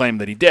family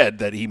claimed that he did,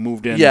 that he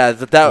moved in. Yeah,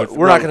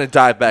 we're not going to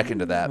dive back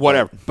into that.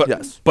 Whatever. But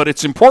yes. But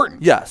it's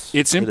important. Yes.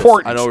 It's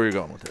important. I know where you're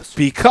going with this.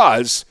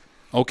 Because,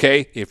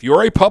 okay, if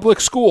you're a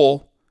public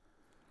school,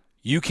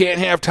 you can't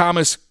have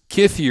Thomas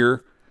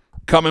Kithier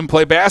come and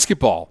play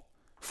basketball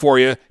for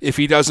you if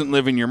he doesn't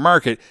live in your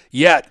market.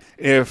 Yet,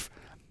 if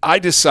I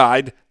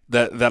decide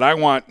that I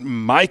want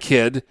my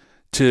kid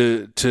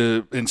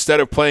to instead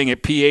of playing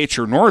at PH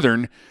or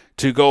Northern,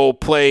 to go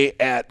play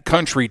at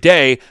Country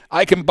Day,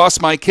 I can bus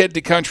my kid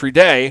to Country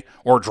Day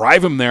or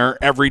drive him there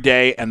every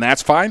day, and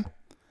that's fine.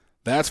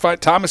 That's fine.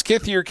 Thomas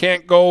Kithier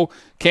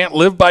can't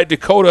live by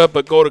Dakota,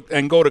 but go to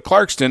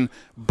Clarkston.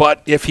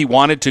 But if he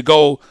wanted to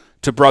go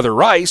to Brother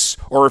Rice,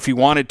 or if he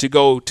wanted to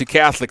go to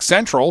Catholic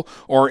Central,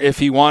 or if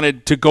he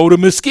wanted to go to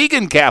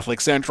Muskegon Catholic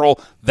Central,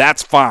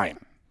 that's fine.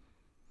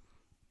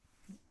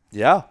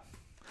 Yeah.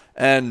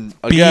 And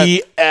again,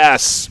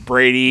 BS,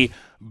 Brady.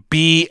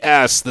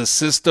 BS. The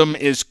system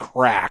is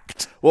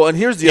cracked. Well, and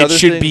here's the other thing. It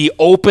should be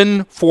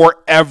open for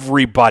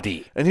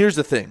everybody. And here's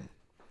the thing.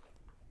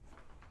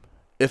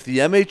 If the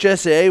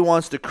MHSAA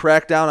wants to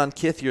crack down on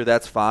Kithier,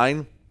 that's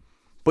fine.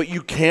 But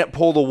you can't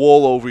pull the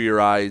wool over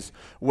your eyes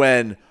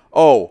when,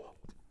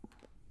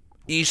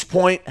 East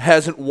Point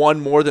hasn't won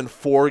more than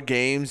 4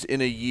 games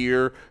in a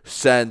year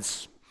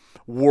since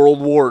World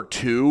War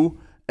II,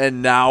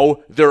 and now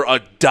they're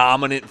a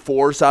dominant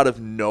force out of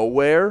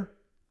nowhere.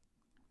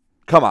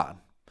 Come on.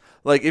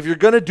 Like, if you're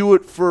going to do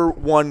it for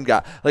one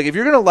guy, like, if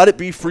you're going to let it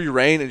be free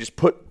reign and just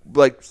put,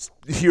 like,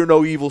 hear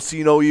no evil,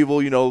 see no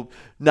evil,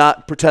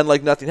 not pretend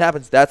like nothing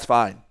happens, that's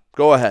fine.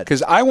 Go ahead.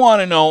 Because I want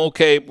to know,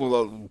 okay,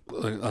 well,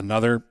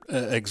 another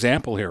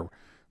example here.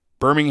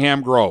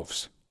 Birmingham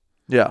Groves.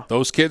 Yeah.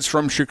 Those kids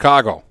from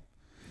Chicago,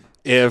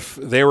 if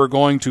they were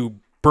going to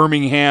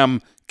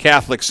Birmingham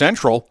Catholic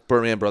Central.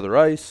 Birmingham Brother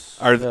Rice.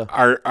 Are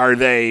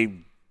they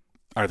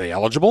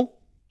eligible?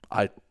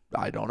 I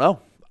don't know.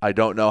 I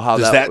don't know how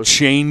does that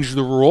change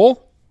the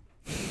rule?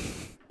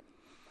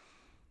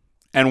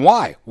 And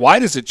why? Why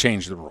does it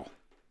change the rule?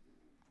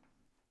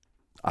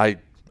 I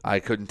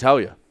couldn't tell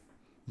you.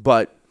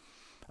 But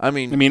I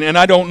mean, and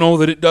I don't know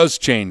that it does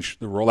change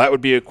the rule. That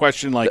would be a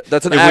question like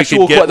that's an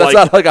actual question. That's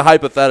not like a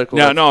hypothetical.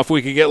 No, if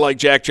we could get like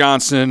Jack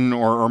Johnson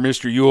or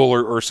Mr. Ewell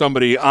or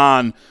somebody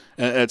on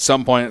at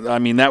some point,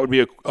 that would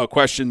be a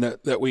question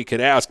that we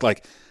could ask.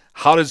 Like,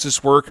 how does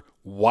this work?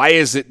 Why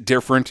is it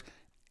different?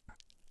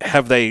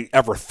 Have they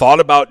ever thought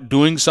about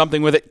doing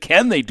something with it?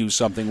 Can they do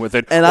something with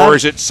it? Or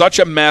is it such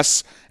a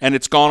mess and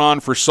it's gone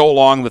on for so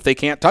long that they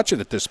can't touch it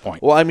at this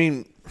point? Well,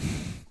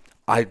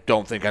 I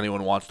don't think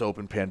anyone wants to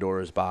open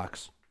Pandora's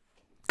box.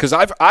 Because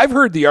I've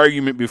heard the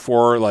argument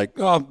before, like,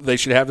 they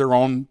should have their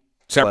own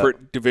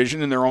separate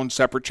division and their own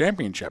separate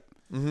championship.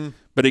 Mm-hmm.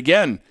 But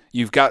again,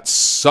 you've got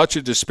such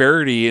a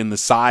disparity in the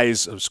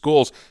size of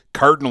schools.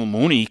 Cardinal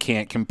Mooney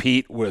can't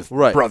compete with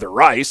Brother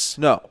Rice.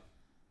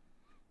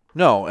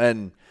 No,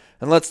 and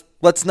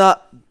let's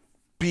not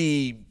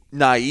be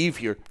naive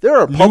here. There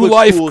are public New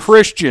Life schools,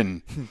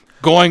 Christian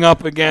going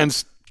up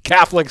against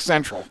Catholic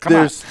Central.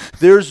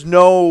 There's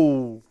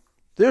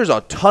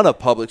a ton of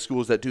public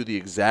schools that do the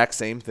exact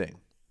same thing.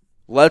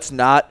 Let's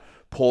not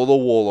pull the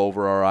wool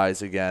over our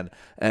eyes again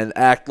and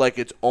act like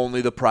it's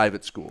only the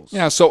private schools.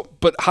 Yeah. So,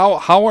 but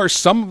how are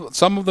some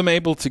of them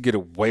able to get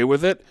away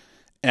with it,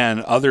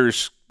 and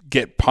others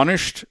get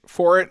punished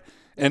for it?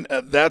 And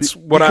that's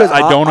what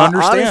I don't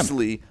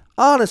understand.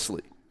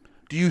 Honestly,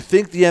 do you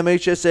think the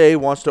MHSAA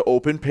wants to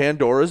open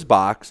Pandora's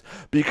box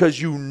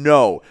because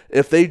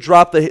if they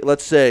drop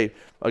let's say,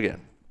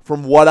 again,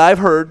 from what I've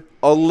heard,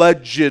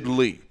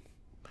 allegedly,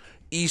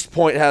 East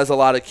Point has a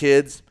lot of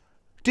kids,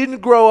 didn't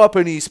grow up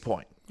in East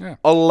Point,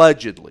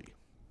 allegedly.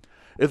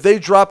 If they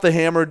drop the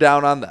hammer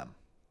down on them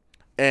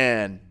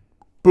and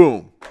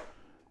boom,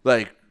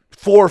 like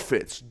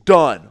forfeits,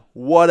 done,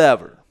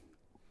 whatever,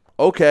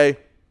 okay,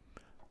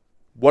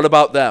 what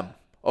about them?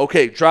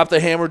 Okay, drop the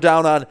hammer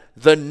down on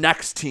the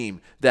next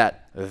team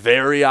that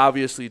very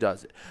obviously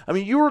does it.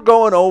 You were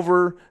going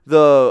over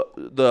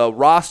the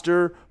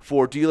roster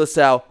for De La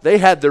Salle. They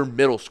had their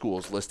middle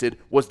schools listed.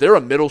 Was there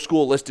a middle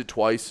school listed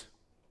twice?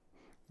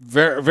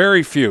 Very,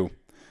 very few.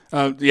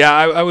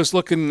 I was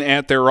looking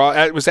at their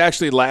it was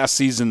actually last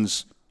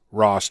season's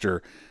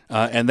roster,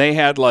 and they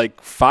had like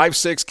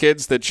 5-6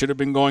 kids that should have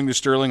been going to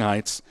Sterling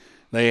Heights.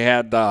 They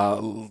had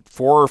 4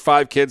 or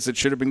 5 kids that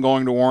should have been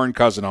going to Warren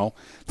Cousino.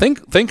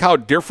 Think how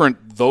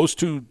different those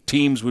two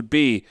teams would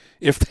be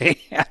if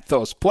they had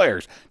those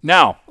players.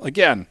 Now,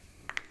 again,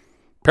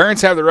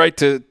 parents have the right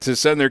to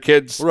send their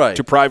kids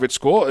to private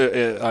school.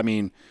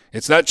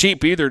 It's not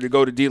cheap either to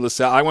go to De La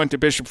Salle. I went to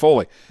Bishop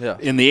Foley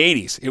in the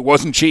 80s. It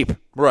wasn't cheap.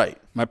 Right.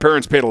 My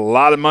parents paid a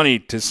lot of money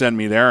to send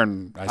me there,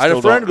 and I had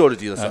a friend go to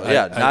De La Salle.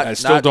 I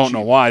still don't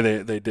know why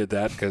they did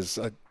that, because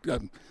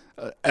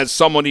as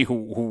somebody who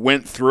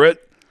went through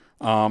it,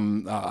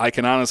 I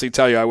can honestly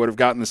tell you I would have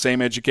gotten the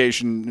same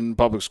education in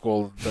public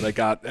school that I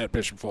got at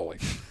Bishop Foley.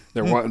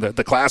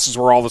 The classes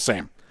were all the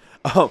same.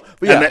 But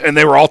yeah. And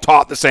they were all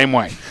taught the same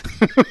way.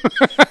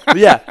 But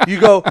yeah, you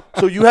go.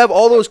 So you have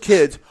all those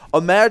kids.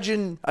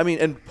 Imagine,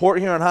 and Port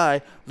Huron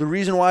High, the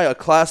reason why a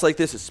class like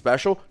this is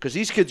special, because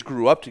these kids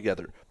grew up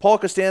together. Paul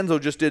Costanzo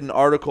just did an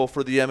article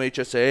for the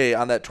MHSAA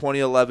on that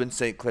 2011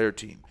 St. Clair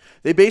team.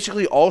 They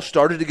basically all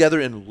started together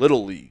in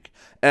Little League,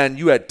 and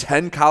you had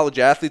 10 college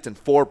athletes and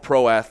 4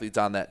 pro athletes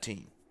on that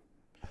team.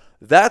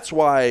 That's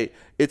why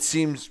it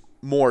seems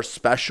more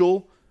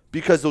special,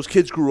 because those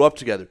kids grew up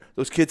together.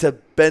 Those kids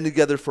have been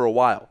together for a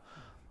while.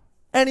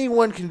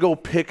 Anyone can go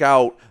pick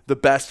out the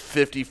best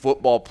 50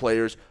 football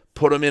players,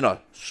 put them in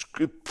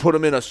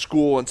a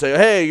school and say,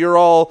 hey, you're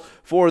all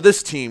for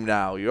this team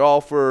now. You're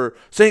all for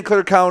St.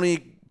 Clair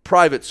County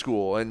private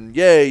school, and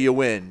yay, you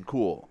win.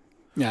 Cool.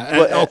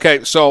 Yeah.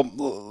 Okay,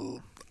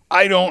 so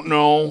I don't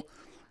know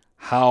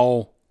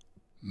how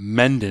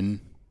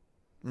Mendon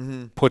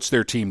puts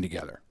their team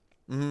together.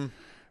 Mm-hmm.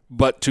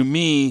 But to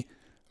me,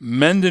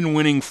 Mendon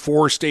winning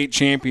 4 state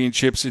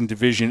championships in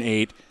Division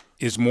 8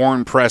 is more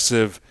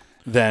impressive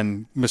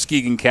than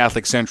Muskegon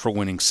Catholic Central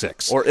winning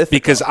 6. Or Ithaca.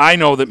 Because I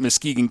know that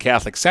Muskegon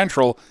Catholic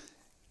Central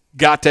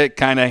got to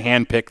kind of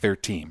handpick their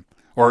team.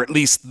 Or at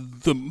least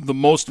the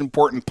most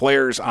important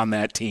players on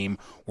that team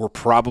were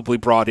probably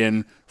brought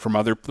in from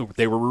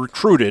they were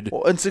recruited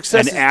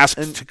and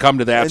asked to come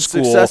to that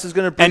school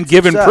and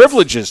given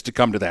privileges to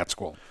come to that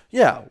school.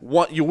 Yeah,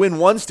 you win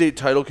one state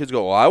title, kids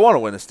go, well, I want to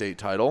win a state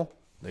title.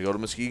 They go to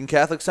Muskegon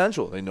Catholic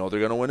Central. They know they're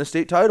going to win a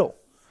state title.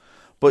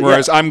 But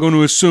whereas I'm going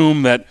to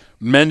assume that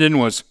Mendon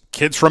was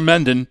kids from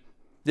Mendon.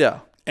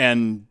 Yeah.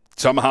 And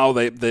somehow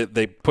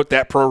they put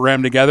that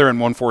program together and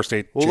won 4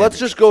 state Well, let's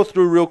just go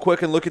through real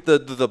quick and look at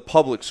the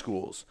public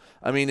schools.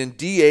 In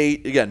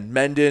D8, again,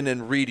 Mendon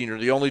and Reading are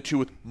the only 2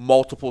 with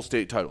multiple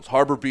state titles.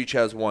 Harbor Beach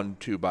has 1,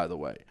 too, by the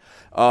way.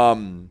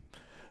 In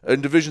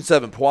Division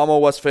 7,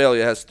 Pewamo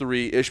Westphalia has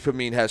 3,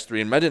 Ishpeming has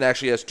 3, and Mendon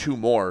actually has 2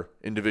 more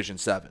in Division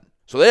 7.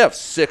 So they have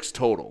 6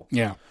 total.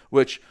 Yeah.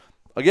 Which,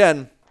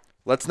 again,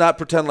 let's not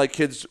pretend like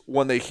kids,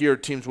 when they hear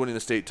teams winning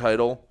a state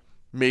title,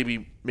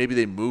 maybe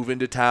they move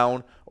into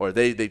town or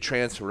they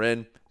transfer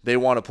in. They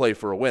want to play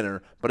for a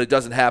winner, but it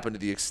doesn't happen to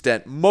the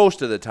extent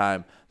most of the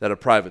time that a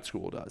private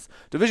school does.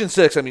 Division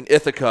 6,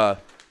 Ithaca,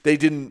 they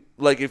didn't,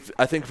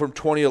 I think from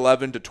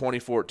 2011 to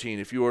 2014,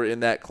 if you were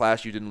in that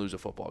class, you didn't lose a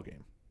football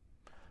game.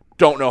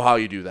 Don't know how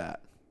you do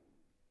that.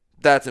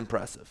 That's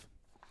impressive.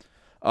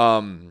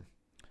 So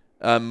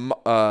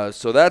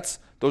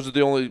those are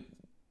the only,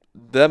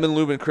 them and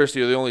Lubin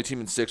Christie are the only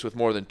team in 6 with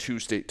more than 2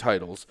 state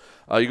titles.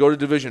 You go to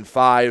Division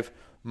 5,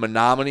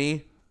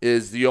 Menominee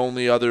is the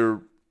only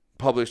other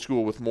public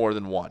school with more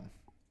than 1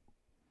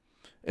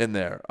 in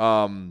there.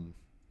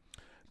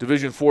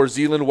 Division 4,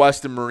 Zeeland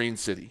West and Marine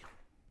City,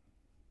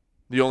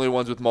 the only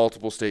ones with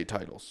multiple state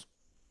titles.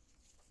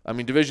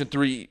 Division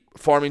 3,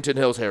 Farmington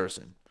Hills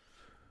Harrison,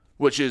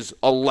 which is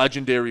a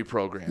legendary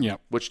program,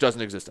 which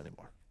doesn't exist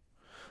anymore.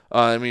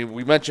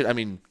 We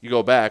mentioned, you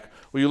go back,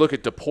 you look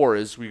at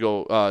DePorres, we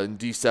go in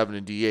D7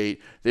 and D8,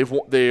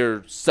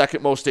 they're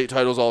second most state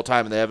titles all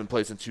time, and they haven't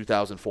played since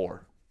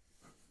 2004.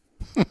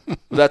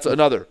 That's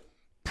another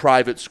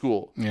private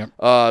school.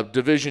 Yep.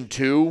 Division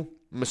 2,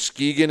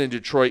 Muskegon and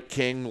Detroit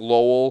King,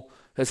 Lowell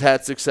has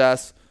had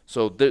success,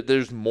 so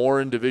there's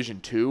more in Division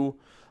 2.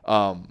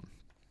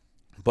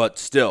 But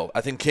still,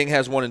 I think King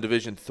has one in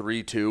Division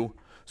 3 too,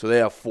 so they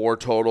have 4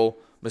 total.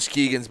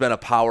 Muskegon's been a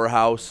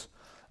powerhouse.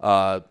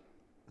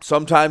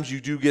 Sometimes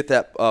you do get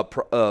that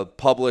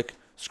public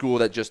school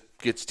that just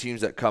gets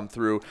teams that come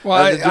through. Well,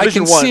 I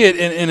can see it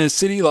in a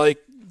city like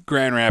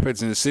Grand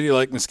Rapids, in a city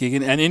like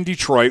Muskegon, and in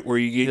Detroit, where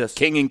you get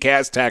King and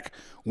Cass Tech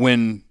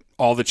win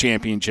all the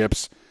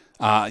championships.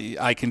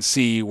 I can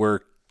see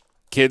where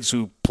kids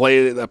who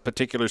play a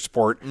particular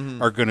sport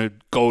are going to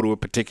go to a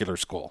particular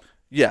school.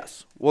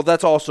 Yes. Well,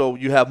 that's also,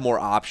 you have more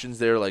options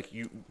there.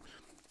 You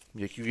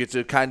get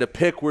to kind of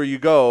pick where you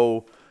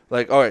go.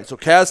 All right, so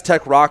Cass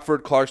Tech,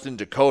 Rockford, Clarkston,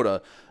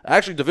 Dakota.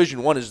 Actually,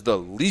 Division 1 is the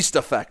least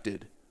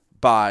affected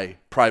by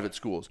private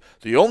schools.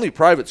 The only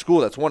private school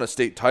that's won a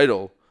state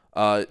title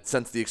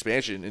since the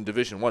expansion in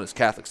Division 1 is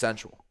Catholic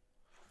Central.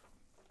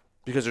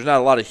 Because there's not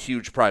a lot of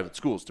huge private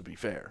schools, to be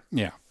fair.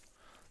 Yeah.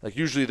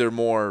 Usually they're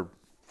more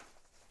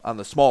on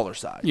the smaller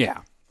side. Yeah.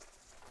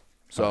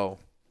 So.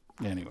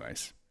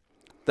 Anyways.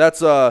 That's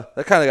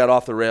that kind of got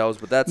off the rails,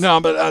 but that's.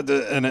 No, but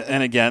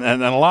and again,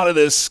 and a lot of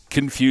this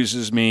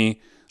confuses me.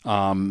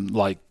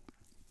 I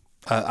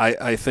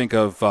think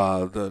of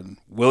the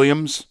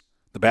Williams,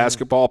 the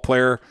basketball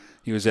player.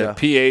 He was at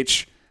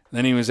PH,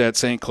 then he was at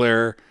St.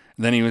 Clair,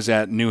 and then he was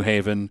at New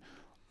Haven,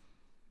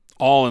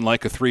 all in a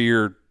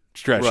 3-year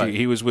stretch. Right.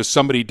 He was with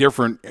somebody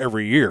different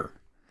every year.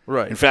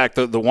 Right. In fact,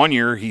 the 1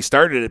 year he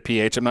started at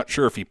PH, I'm not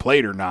sure if he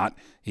played or not.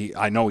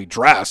 I know he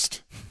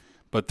dressed,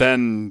 but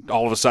then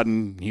all of a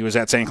sudden he was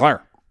at St.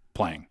 Clair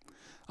playing.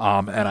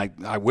 And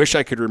I wish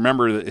I could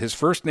remember that his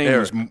first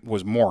name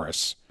was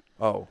Morris.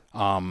 Oh.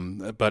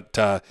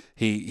 But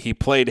he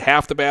played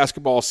half the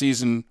basketball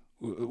season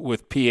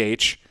with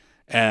PH,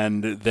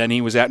 and then he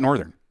was at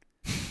Northern,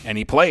 and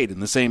he played in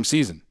the same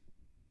season.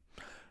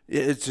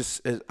 It's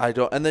just I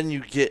don't, and then you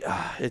get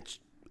it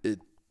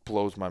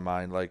blows my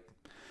mind. Like,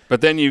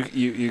 but then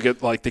you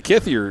get like the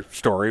Kithier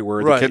story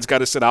where the kid's got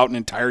to sit out an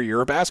entire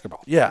year of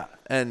basketball. Yeah,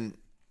 and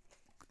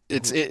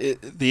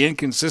the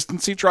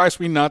inconsistency drives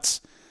me nuts,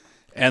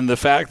 and the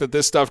fact that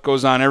this stuff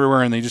goes on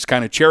everywhere and they just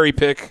kind of cherry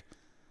pick.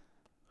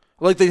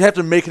 Like they have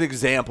to make an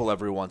example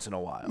every once in a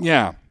while.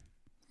 Yeah.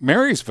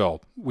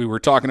 Marysville, we were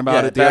talking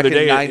about it the other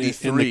day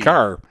in the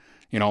car.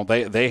 You know,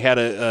 they had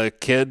a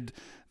kid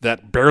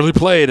that barely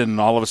played, and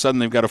all of a sudden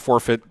they've got to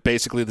forfeit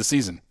basically the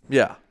season.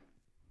 Yeah.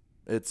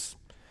 It's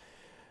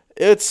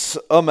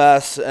a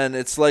mess, and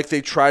it's like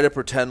they try to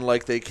pretend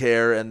like they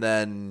care,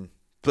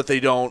 but they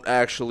don't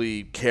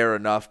actually care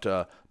enough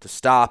to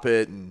stop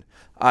it. And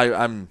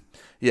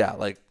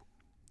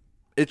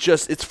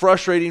it's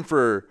frustrating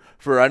for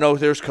I know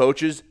there's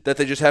coaches that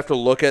they just have to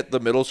look at the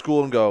middle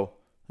school and go,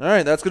 all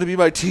right, that's going to be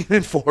my team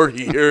in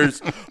 40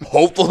 years.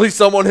 Hopefully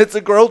someone hits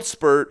a growth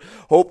spurt.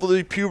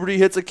 Hopefully puberty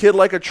hits a kid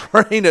like a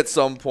train at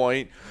some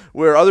point,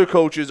 where other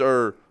coaches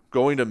are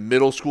going to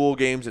middle school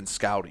games and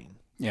scouting.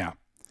 Yeah.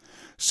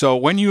 So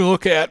when you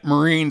look at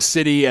Marine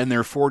City and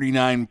their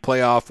 49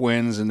 playoff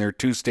wins and their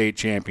 2 state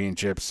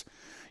championships,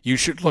 you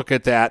should look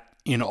at that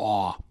in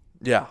awe.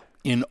 Yeah.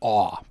 In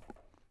awe.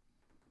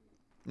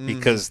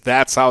 Because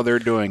that's how they're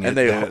doing it. And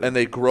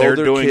they grow their kids.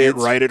 They're doing it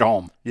right at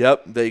home.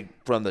 Yep.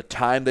 From the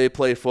time they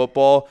play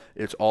football,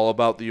 it's all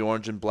about the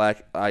orange and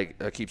black. I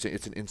keep saying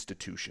it's an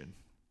institution.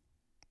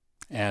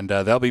 And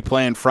they'll be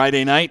playing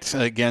Friday night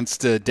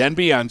against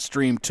Denby on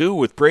Stream 2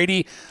 with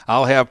Brady.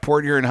 I'll have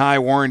Port Huron High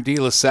Warren De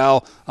La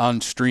Salle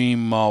on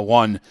Stream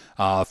 1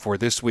 for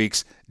this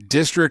week's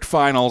district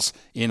finals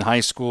in high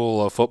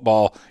school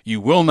football.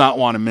 You will not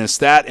want to miss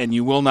that, and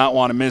you will not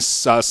want to miss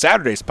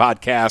Saturday's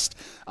podcast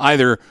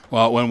either,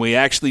 when we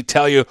actually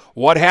tell you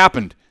what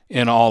happened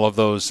in all of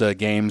those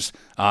games,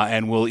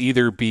 and we'll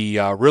either be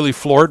really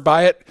floored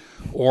by it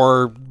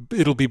or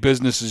it'll be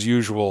business as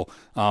usual,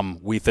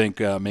 we think,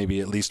 maybe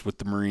at least with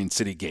the Marine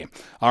City game.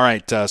 All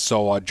right,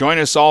 so join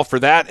us all for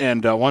that,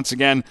 and once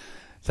again,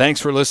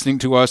 thanks for listening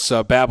to us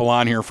babble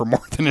on here for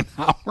more than an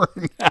hour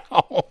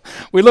now.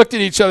 We looked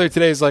at each other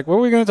today. It's like, what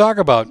are we going to talk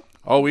about?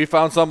 Oh, we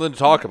found something to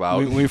talk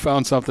about. We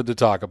found something to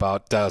talk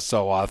about.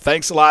 So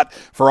thanks a lot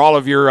for all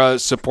of your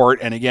support.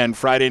 And again,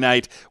 Friday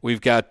night,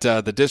 we've got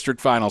the district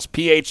finals.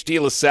 PH De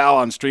La Salle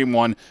on Stream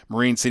 1,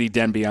 Marine City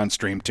Denby on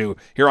Stream 2,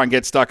 here on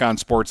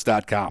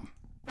GetStuckOnSports.com.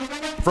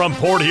 From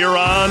Port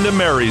Huron to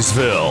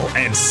Marysville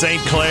and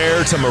St.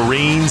 Clair to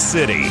Marine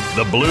City,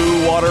 the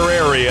Blue Water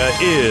area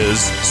is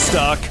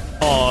Stuck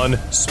on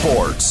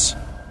Sports.